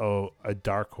a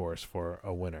dark horse for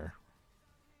a winner.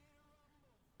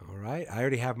 All right. I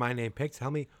already have my name picked.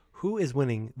 Tell me, who is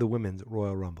winning the Women's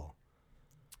Royal Rumble?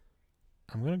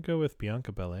 I'm going to go with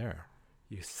Bianca Belair.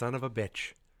 You son of a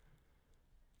bitch.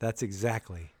 That's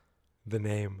exactly the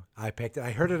name I picked. I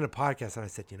heard it in a podcast and I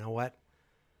said, you know what?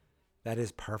 That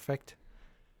is perfect.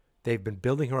 They've been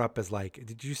building her up as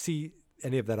did you see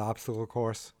any of that obstacle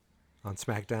course on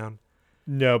SmackDown?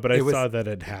 No, but I saw that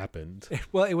it happened.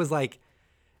 Well, it was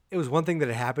one thing that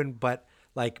had happened, but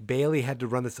Bayley had to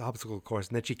run this obstacle course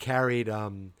and then she carried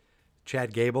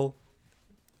Chad Gable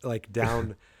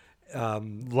down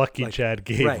Lucky Chad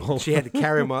Gable. Right. She had to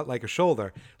carry him out like a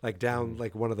shoulder, down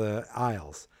one of the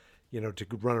aisles, to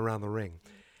run around the ring.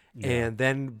 Yeah. And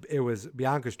then it was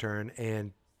Bianca's turn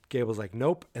and Gable's like,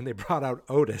 nope. And they brought out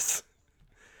Otis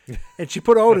and she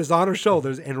put Otis on her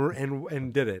shoulders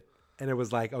and did it. And it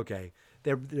was okay,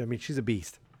 she's a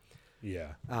beast.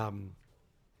 Yeah.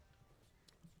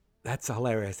 That's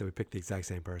hilarious that we picked the exact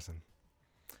same person.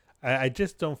 I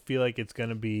just don't feel like it's going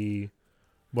to be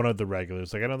one of the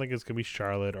regulars. I don't think it's going to be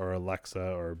Charlotte or Alexa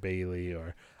or Bayley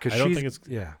or I don't think it's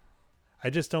I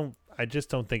just don't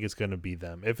think it's going to be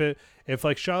them.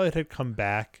 If Charlotte had come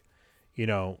back,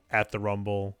 at the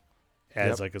Rumble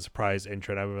as a surprise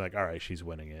entrant, I would be like, all right, she's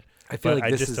winning it. I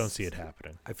just don't see it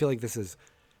happening. I feel like this is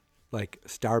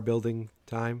star building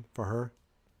time for her.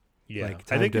 Yeah.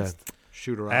 I think it's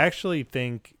shoot her off. I actually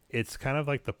think it's kind of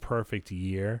the perfect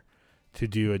year to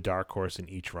do a dark horse in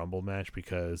each Rumble match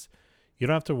because you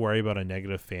don't have to worry about a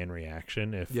negative fan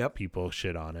reaction if people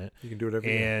shit on it. You can do it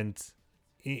every year. And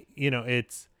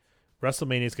it's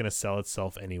WrestleMania is going to sell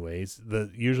itself anyways.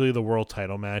 Usually the world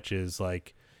title match is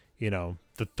the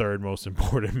third most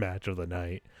important match of the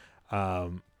night.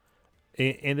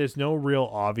 and there's no real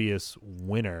obvious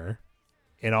winner,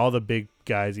 and all the big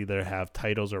guys either have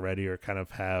titles already or kind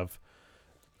of have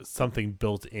something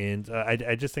built in.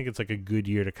 I just think it's like a good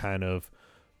year to kind of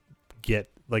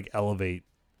elevate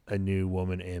a new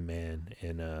woman and man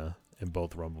in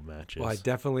both Rumble matches. Well, I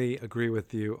definitely agree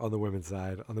with you on the women's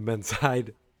side. On the men's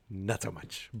side, not so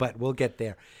much, but we'll get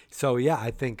there. So yeah,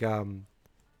 I think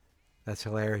that's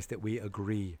hilarious that we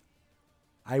agree.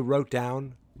 I wrote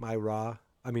down my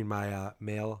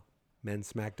male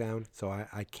men's SmackDown, so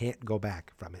I can't go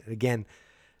back from it. Again,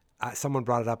 someone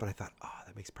brought it up, and I thought, oh,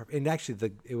 that makes perfect. And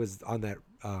actually, it was on that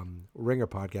Ringer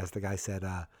podcast. The guy said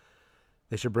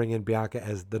they should bring in Bianca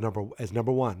as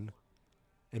number one,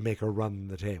 and make her run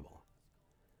the table.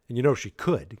 And you know she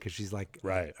could, because she's like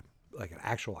an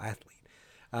actual athlete.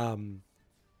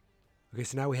 Okay,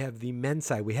 so now we have the men's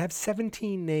side. We have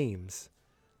 17 names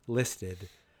listed.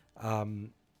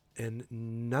 And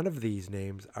none of these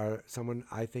names are someone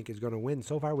I think is going to win.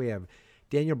 So far, we have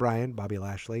Daniel Bryan, Bobby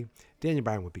Lashley. Daniel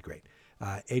Bryan would be great.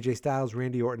 AJ Styles,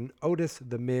 Randy Orton, Otis,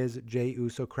 The Miz, Jey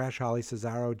Uso, Crash Holly,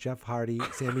 Cesaro, Jeff Hardy,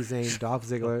 Sami Zayn, Dolph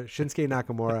Ziggler, Shinsuke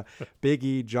Nakamura, Big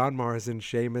E, John Morrison,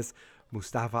 Sheamus,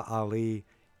 Mustafa Ali,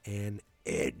 and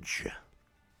Edge.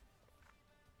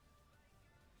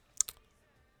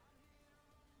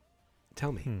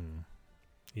 Tell me,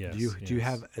 Yes. do you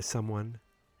have someone?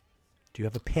 Do you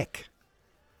have a pick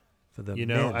for the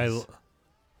men's? Royale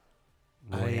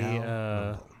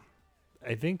Rumble?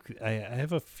 I think I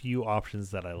have a few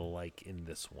options that I like in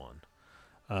this one.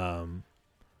 I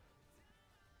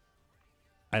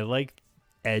like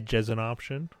Edge as an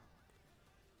option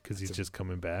because he's just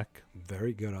coming back.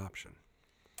 Very good option.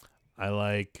 I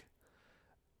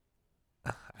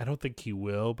don't think he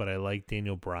will, but I like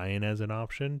Daniel Bryan as an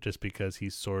option just because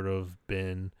he's sort of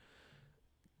been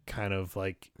kind of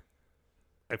like,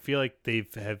 I feel like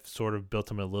have sort of built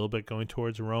him a little bit going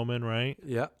towards Roman, right?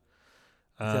 Yeah.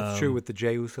 That's true with the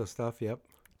Jey Uso stuff, yep.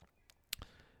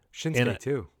 Shinsuke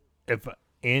too. I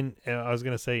was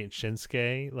going to say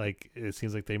Shinsuke, like it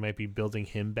seems like they might be building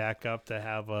him back up to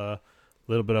have a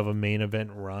little bit of a main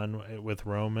event run with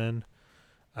Roman.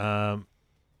 And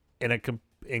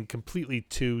completely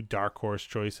two dark horse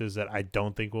choices that I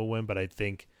don't think will win, but I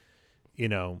think,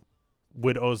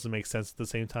 would also make sense at the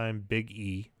same time. Big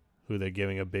E, who they're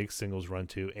giving a big singles run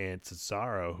to, and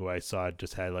Cesaro, who I saw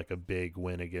just had like a big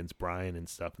win against Bryan and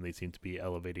stuff, and they seem to be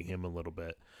elevating him a little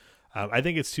bit. I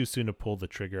think it's too soon to pull the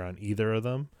trigger on either of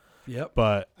them. Yep.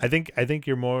 But I think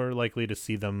you're more likely to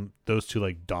see those two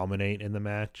like dominate in the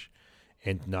match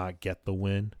and not get the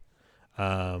win.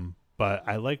 But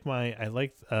I like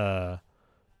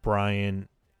Bryan,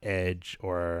 Edge,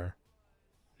 or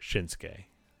Shinsuke.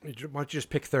 Why don't you just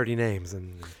pick 30 names?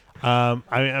 And I'm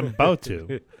about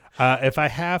to. If I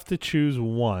have to choose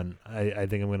one, I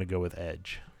think I'm going to go with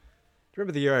Edge. Do you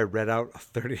remember the year I read out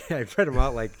 30? I read them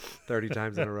out like 30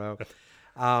 times in a row.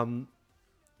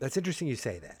 That's interesting you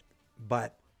say that.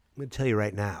 But I'm going to tell you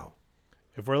right now.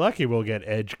 If we're lucky, we'll get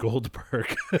Edge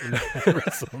Goldberg at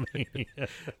WrestleMania.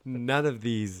 None of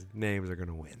these names are going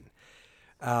to win.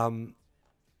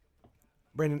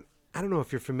 Brandon, I don't know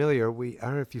if you're familiar. I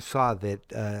don't know if you saw that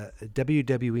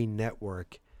WWE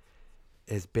Network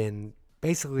has been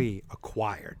basically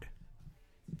acquired,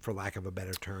 for lack of a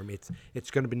better term.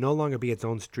 It's going to no longer be its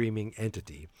own streaming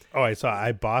entity. Oh, I saw.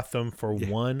 I bought them for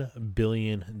 $1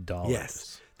 billion.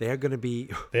 Yes, they are going to be.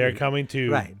 They are coming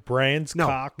to Brands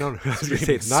Cock. No. I was going to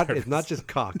say it's not just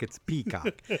cock. It's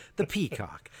Peacock. The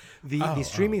Peacock, the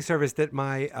streaming service that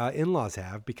my in-laws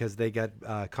have because they got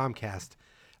Comcast.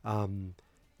 Down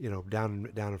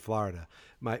in Florida.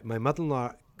 My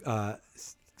mother-in-law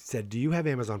said, "Do you have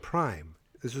Amazon Prime?"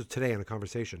 This was today in a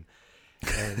conversation,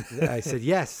 and I said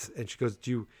yes. And she goes,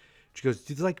 "Do you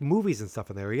like movies and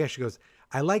stuff in there?" Yeah. She goes,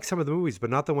 "I like some of the movies,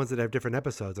 but not the ones that have different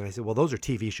episodes." And I said, "Well, those are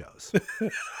TV shows."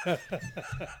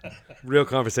 Real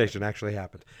conversation actually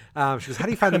happened. She goes, "How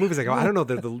do you find the movies?" I go, "I don't know.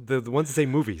 They're the ones that say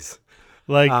movies."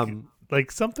 Like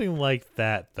something like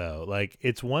that, though. Like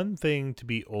it's one thing to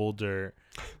be older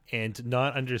and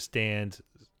not understand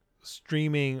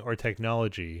streaming or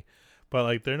technology, but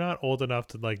like they're not old enough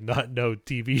to like not know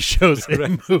TV shows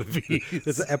and movies.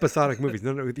 It's episodic movies.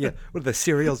 No, yeah. What are the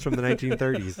serials from the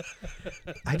 1930s?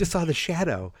 I just saw The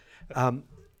Shadow,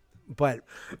 but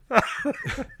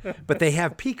they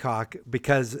have Peacock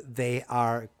because they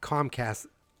are Comcast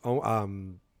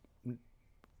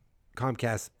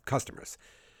customers.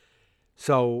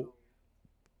 So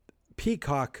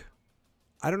Peacock,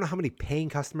 I don't know how many paying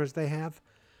customers they have,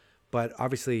 but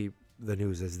obviously the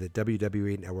news is that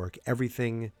WWE Network,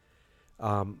 everything,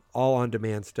 all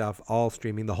on-demand stuff, all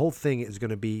streaming, the whole thing is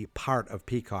going to be part of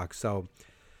Peacock. So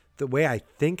the way I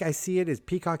think I see it is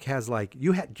Peacock has like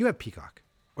you have Peacock,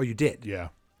 or you did. Yeah,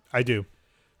 I do.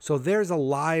 So there's a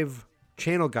live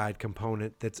channel guide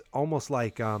component that's almost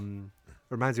like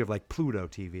reminds me of like Pluto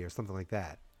TV or something like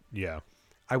that. Yeah.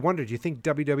 I wonder, do you think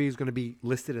WWE is going to be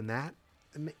listed in that?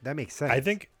 That makes sense. I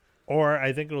think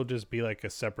it'll just be like a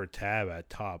separate tab at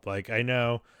top. Like I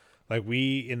know, like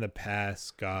we in the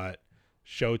past got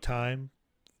Showtime,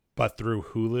 but through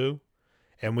Hulu,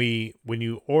 and when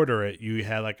you order it, you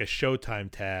had like a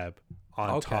Showtime tab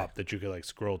on top that you could like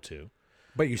scroll to.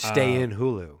 But you stay in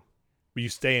Hulu. You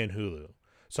stay in Hulu,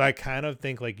 so I kind of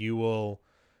think like you will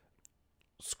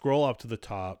scroll up to the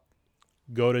top,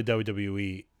 go to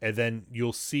WWE, and then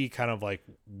you'll see kind of like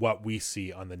what we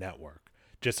see on the network.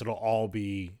 Just it'll all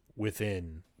be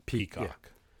within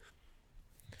Peacock.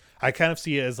 Yeah. I kind of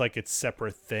see it as like its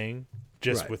separate thing,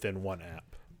 just within one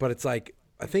app. But it's like,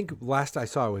 I think last I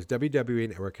saw was WWE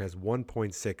Network has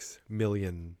 1.6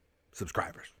 million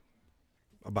subscribers.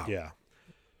 About. Yeah.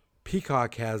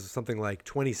 Peacock has something like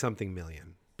 20 something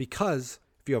million, because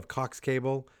if you have Cox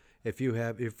cable, if you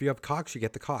have Cox, you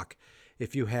get the Cock.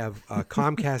 If you have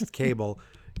Comcast cable,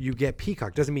 you get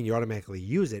Peacock. Doesn't mean you automatically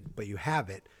use it, but you have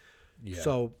it. Yeah.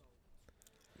 So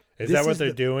is that what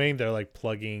they're doing? They're like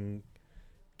plugging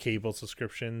cable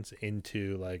subscriptions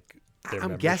into like their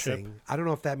membership? Guessing. I don't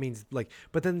know if that means like,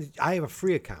 but then I have a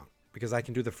free account because I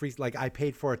can do the free, like I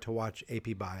paid for it to watch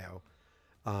AP Bio.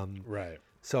 Right.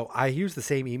 So I use the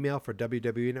same email for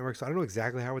WWE Network. So I don't know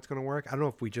exactly how it's going to work. I don't know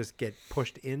if we just get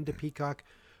pushed into Peacock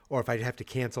or if I have to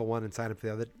cancel one and sign up for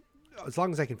the other. As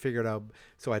long as I can figure it out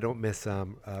so I don't miss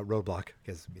Roadblock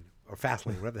or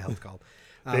Fastlane, whatever the hell it's called.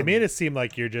 They made it seem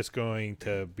like you're just going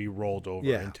to be rolled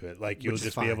over into it. Like you'll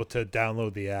just be able to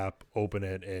download the app, open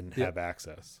it, and have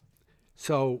access.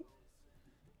 So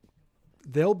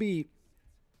they'll be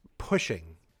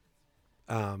pushing.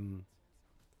 I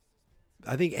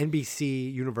think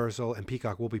NBC, Universal, and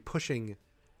Peacock will be pushing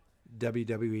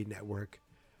WWE Network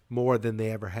more than they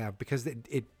ever have, because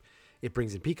it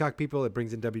brings in Peacock people, it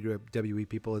brings in WWE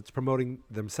people. It's promoting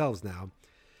themselves now.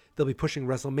 They'll be pushing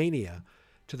WrestleMania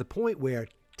to the point where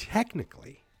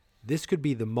technically this could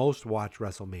be the most watched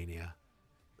WrestleMania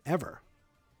ever,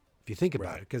 if you think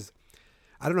about it. Because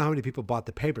I don't know how many people bought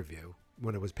the pay-per-view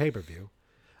when it was pay-per-view.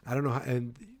 I don't know how,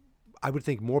 and I would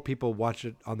think more people watched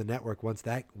it on the network once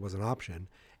that was an option.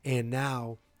 And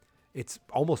now it's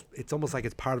almost like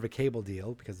it's part of a cable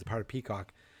deal because it's part of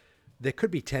Peacock. There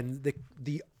could be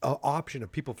the option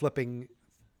of people flipping,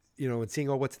 and seeing,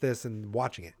 oh, what's this, and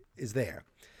watching it is there.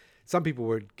 Some people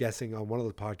were guessing on one of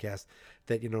the podcasts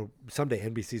that, someday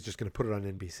NBC is just going to put it on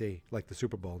NBC, like the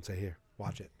Super Bowl, and say, here,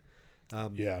 watch it.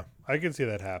 Yeah, I can see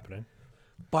that happening.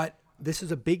 But this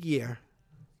is a big year.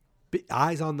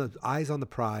 Eyes on the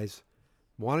prize,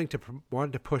 wanting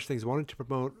to push things, wanting to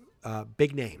promote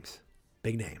big names.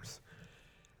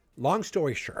 Long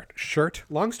story short.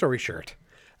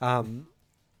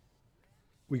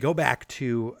 We go back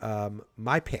to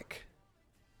my pick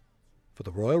for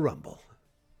the Royal Rumble.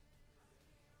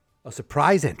 A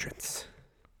surprise entrance.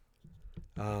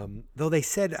 Though they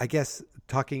said, I guess,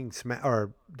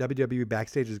 or WWE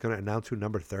Backstage is going to announce who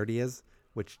number 30 is,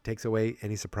 which takes away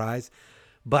any surprise.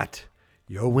 But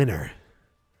your winner,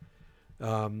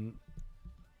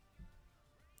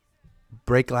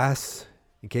 break glass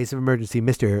in case of emergency,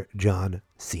 Mr. John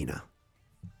Cena.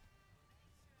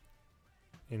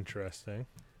 Interesting.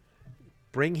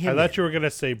 Bring him. I thought you were going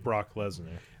to say Brock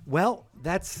Lesnar. Well,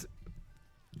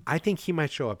 I think he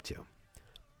might show up too,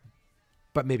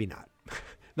 but maybe not.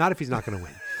 Not if he's not going to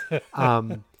win.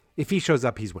 If he shows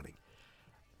up, he's winning.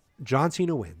 John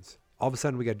Cena wins. All of a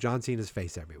sudden, we got John Cena's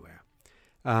face everywhere.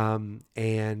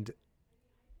 And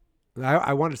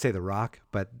I wanted to say The Rock,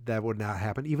 but that would not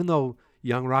happen. Even though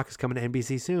Young Rock is coming to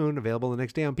NBC soon, available the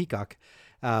next day on Peacock.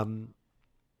 John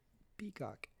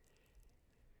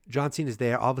Cena's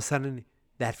there. All of a sudden,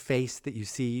 that face that you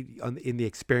see in the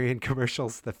Experian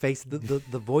commercials, the face,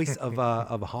 the voice of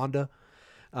a Honda.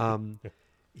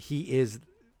 He is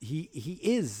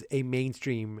a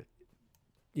mainstream.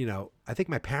 I think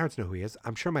my parents know who he is.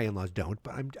 I'm sure my in-laws don't,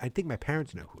 but I think my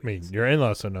parents know who he is. Your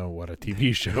in-laws don't know what a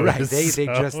TV show right, is.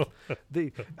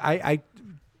 I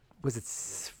was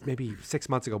it maybe 6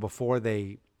 months ago before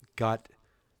they got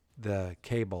the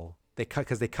cable. They cut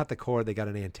the cord. They got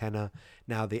an antenna.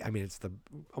 Now it's the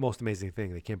most amazing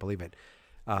thing. They can't believe it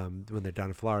when they're down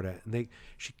in Florida. And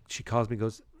she calls me and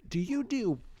goes, "Do you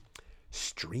do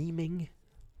streaming?"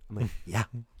 I'm like, "Yeah,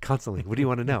 constantly. What do you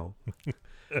want to know?"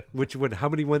 How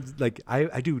many ones? Like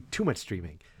I do too much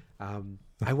streaming. I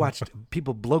watched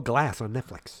people blow glass on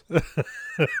Netflix,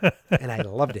 and I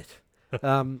loved it.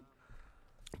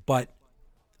 But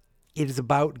it is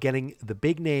about getting the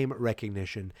big name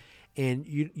recognition, and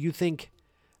you think,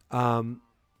 never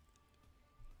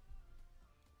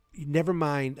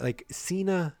mind like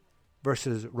Cena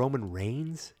versus Roman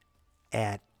Reigns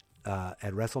at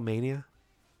WrestleMania,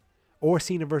 or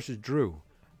Cena versus Drew,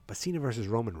 but Cena versus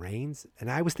Roman Reigns,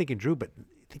 and I was thinking Drew, but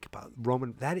think about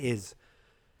Roman. That is,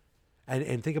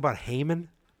 and think about Heyman,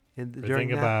 and during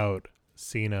think that. about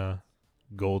Cena,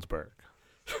 Goldberg.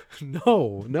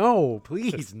 No,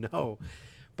 please, no.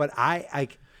 But I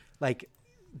like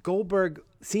Goldberg.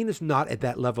 Cena's not at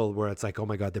that level where it's like, oh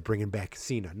my God, they're bringing back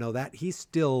Cena. No, that he's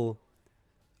still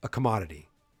a commodity,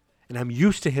 and I'm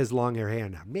used to his long hair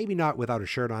now. Maybe not without a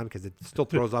shirt on because it still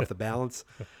throws off the balance,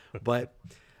 but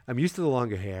I'm used to the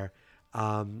longer hair.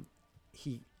 I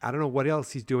don't know what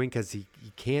else he's doing because he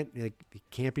can't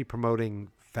be promoting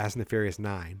Fast and the Furious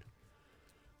 9.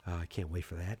 I can't wait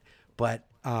for that. But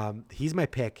he's my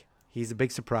pick. He's a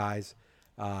big surprise,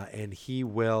 and he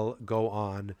will go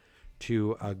on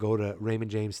to go to Raymond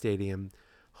James Stadium,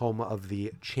 home of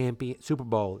the Super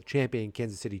Bowl champion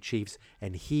Kansas City Chiefs,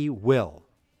 and he will,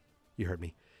 you heard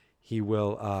me, he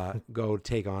will go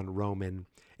take on Roman.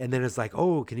 And then it's like,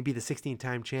 oh, can he be the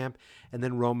 16-time champ? And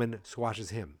then Roman squashes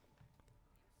him.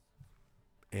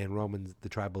 And Roman's the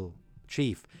tribal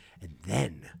chief. And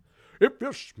then, if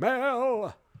you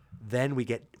smell... Then we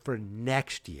get for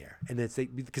next year. And it's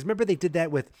because remember they did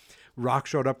that with Rock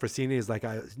showed up for Cena is like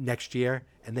next year,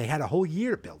 and they had a whole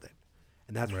year to build it.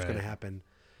 And that's what's going to happen.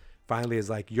 Finally is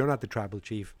like, you're not the tribal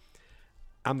chief.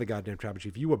 I'm the goddamn tribal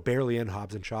chief. You were barely in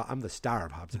Hobbs and Shaw. I'm the star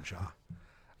of Hobbs and Shaw.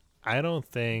 I don't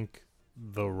think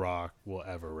The Rock will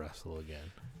ever wrestle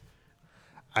again.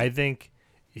 I think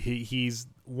he's,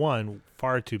 one,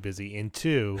 far too busy, and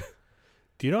two,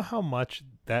 do you know how much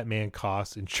that man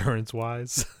costs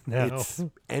insurance-wise now? It's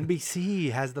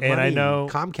NBC has the and money. I know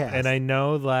Comcast. And I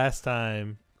know last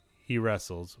time he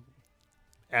wrestles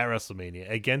at WrestleMania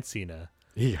against Cena,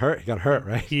 he got hurt,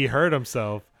 right? he hurt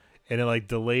himself, and it like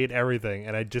delayed everything.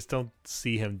 And I just don't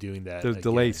see him doing that. There's again.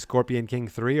 delayed Scorpion King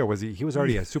 3, or was he? He was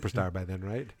already a superstar by then,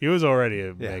 right? He was already a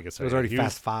Yeah, mega star. it was already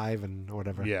Fast 5 and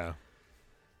whatever. Yeah.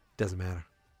 Doesn't matter.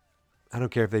 I don't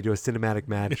care if they do a cinematic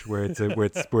match where it's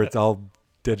all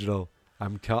digital.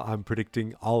 I'm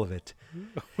predicting all of it.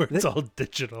 Where it's all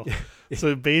digital.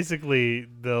 So basically,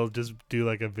 they'll just do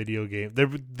like a video game.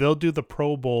 They'll do the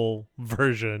Pro Bowl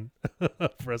version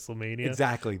of WrestleMania.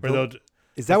 Exactly. Where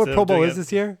is that what Pro Bowl is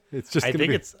this year? It's just. I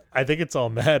think it's all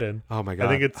Madden. Oh my God. I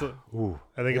think it's. Ooh,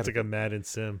 I think it's like a Madden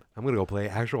sim. I'm gonna go play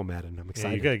actual Madden. I'm Yeah,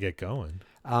 excited. you gotta get going.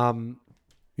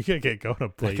 You gotta get going to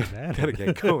play Madden. Gotta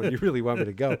get going. You really want me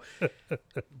to go,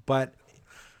 but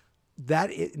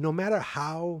no matter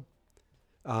how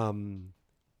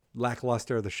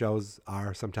lackluster the shows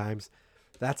are sometimes,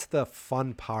 that's the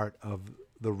fun part of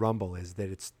the Rumble, is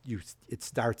that it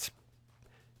starts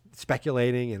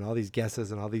speculating and all these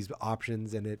guesses and all these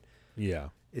options, and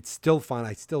it's still fun.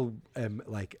 I still am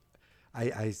like,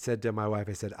 I said to my wife,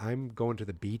 I said, I'm going to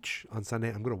the beach on Sunday.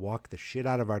 I'm going to walk the shit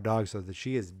out of our dog so that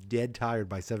she is dead tired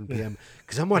by 7 p.m.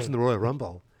 because I'm watching the Royal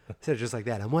Rumble. I said it just like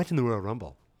that. I'm watching the Royal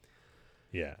Rumble.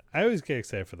 Yeah, I always get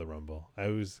excited for the Rumble. I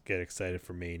always get excited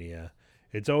for Mania.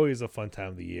 It's always a fun time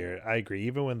of the year. I agree.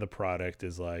 Even when the product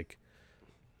is like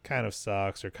kind of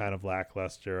sucks or kind of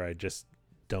lackluster, I just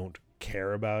don't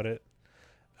care about it.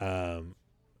 I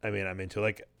mean, I'm into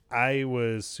like, I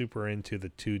was super into the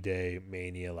 2-day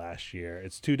Mania last year.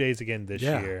 It's 2 days again this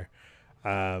year.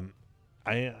 You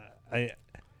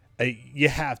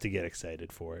have to get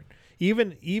excited for it.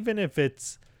 Even if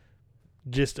it's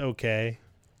just okay.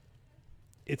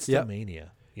 It's still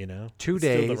Mania, you know? 2 it's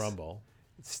days. Still the Rumble.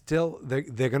 Still, they're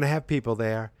going to have people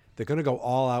there. They're going to go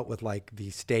all out with like the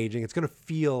staging. It's going to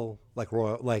feel like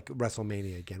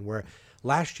WrestleMania again, where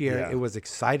last year it was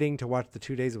exciting to watch the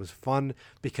 2 days. It was fun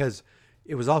because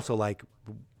it was also like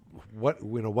what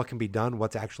can be done,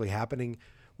 what's actually happening,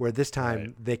 where this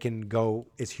time they can go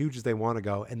as huge as they want to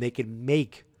go, and they can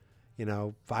make,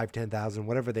 5,000, 10,000,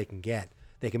 whatever they can get.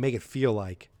 They can make it feel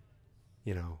like,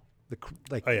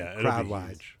 crowd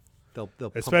wise. They'll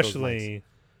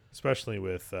especially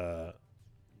with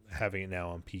having it now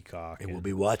on Peacock. And we'll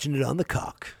be watching it on the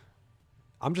cock.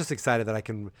 I'm just excited that I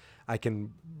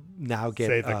can now get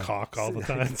say the cock all the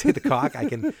time. Say the cock. I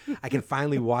can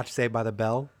finally watch Saved by the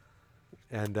Bell,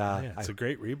 and it's a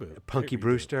great reboot. Punky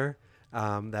Brewster.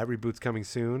 That reboot's coming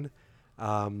soon.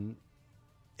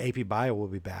 AP Bio will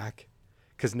be back,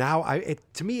 because now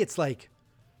to me it's like,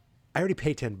 I already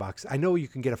pay $10. I know you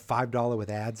can get a $5 with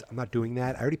ads. I'm not doing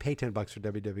that. I already pay $10 for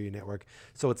WWE Network,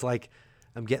 so it's like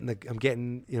I'm getting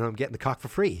the cock for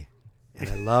free, and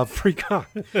I love free cock.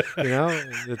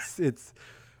 It's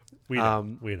we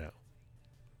know.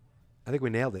 I think we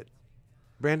nailed it.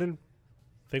 Brandon,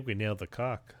 I think we nailed the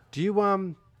cock. do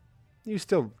you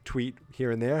still tweet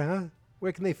here and there, huh?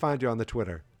 Where can they find you on the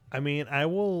Twitter? I mean,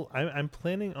 I'm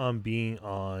planning on being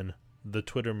on the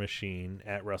Twitter machine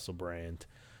at Russell Brand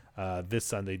this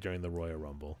Sunday during the Royal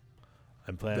Rumble.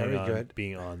 I'm planning Very on good.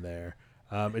 being on there.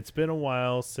 It's been a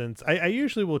while since I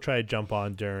usually will try to jump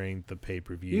on during the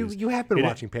pay-per-views. You have been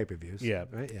watching pay-per-views. Yeah,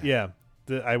 Right? yeah.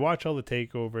 I watch all the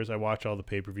takeovers. I watch all the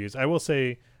pay-per-views. I will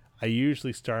say I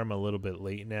usually start them a little bit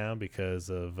late now because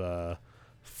of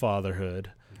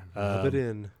fatherhood. Rub it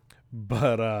in.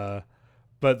 But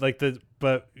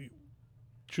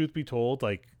truth be told,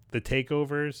 like the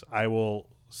takeovers, I will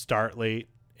start late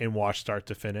and watch start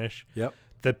to finish. Yep.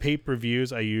 The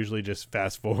pay-per-views, I usually just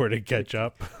fast forward and catch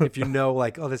up. If you know,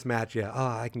 like, oh, this match,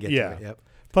 I can get to it. Yep.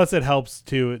 Plus, it helps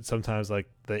too. Sometimes, like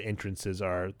the entrances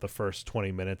are the first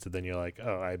 20 minutes, and then you're like,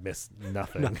 "Oh, I missed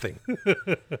nothing." Nothing.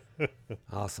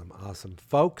 Awesome,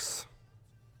 folks.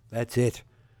 That's it.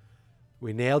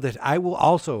 We nailed it. I will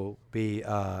also be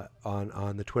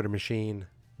on the Twitter machine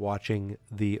watching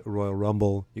the Royal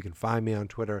Rumble. You can find me on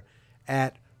Twitter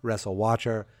at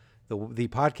WrestleWatcher. The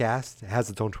podcast has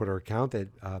its own Twitter account that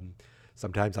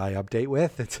sometimes I update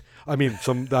with. Our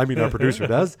producer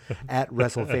does at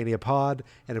WrestleFania Pod,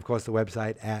 and of course the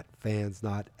website at Fans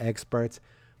Not Experts.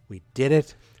 We did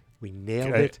it. We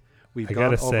nailed it. We've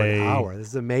gone over an hour. This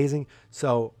is amazing.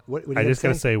 So what I just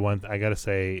gotta say one. I gotta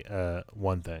say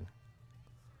one thing.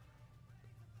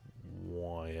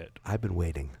 Wyatt. I've been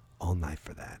waiting all night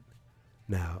for that.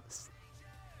 Now,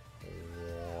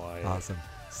 Wyatt. awesome.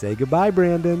 Say goodbye,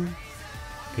 Brandon.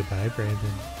 Goodbye,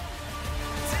 Brandon.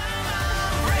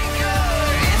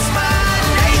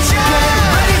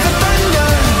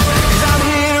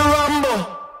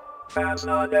 Fans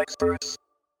Not Experts.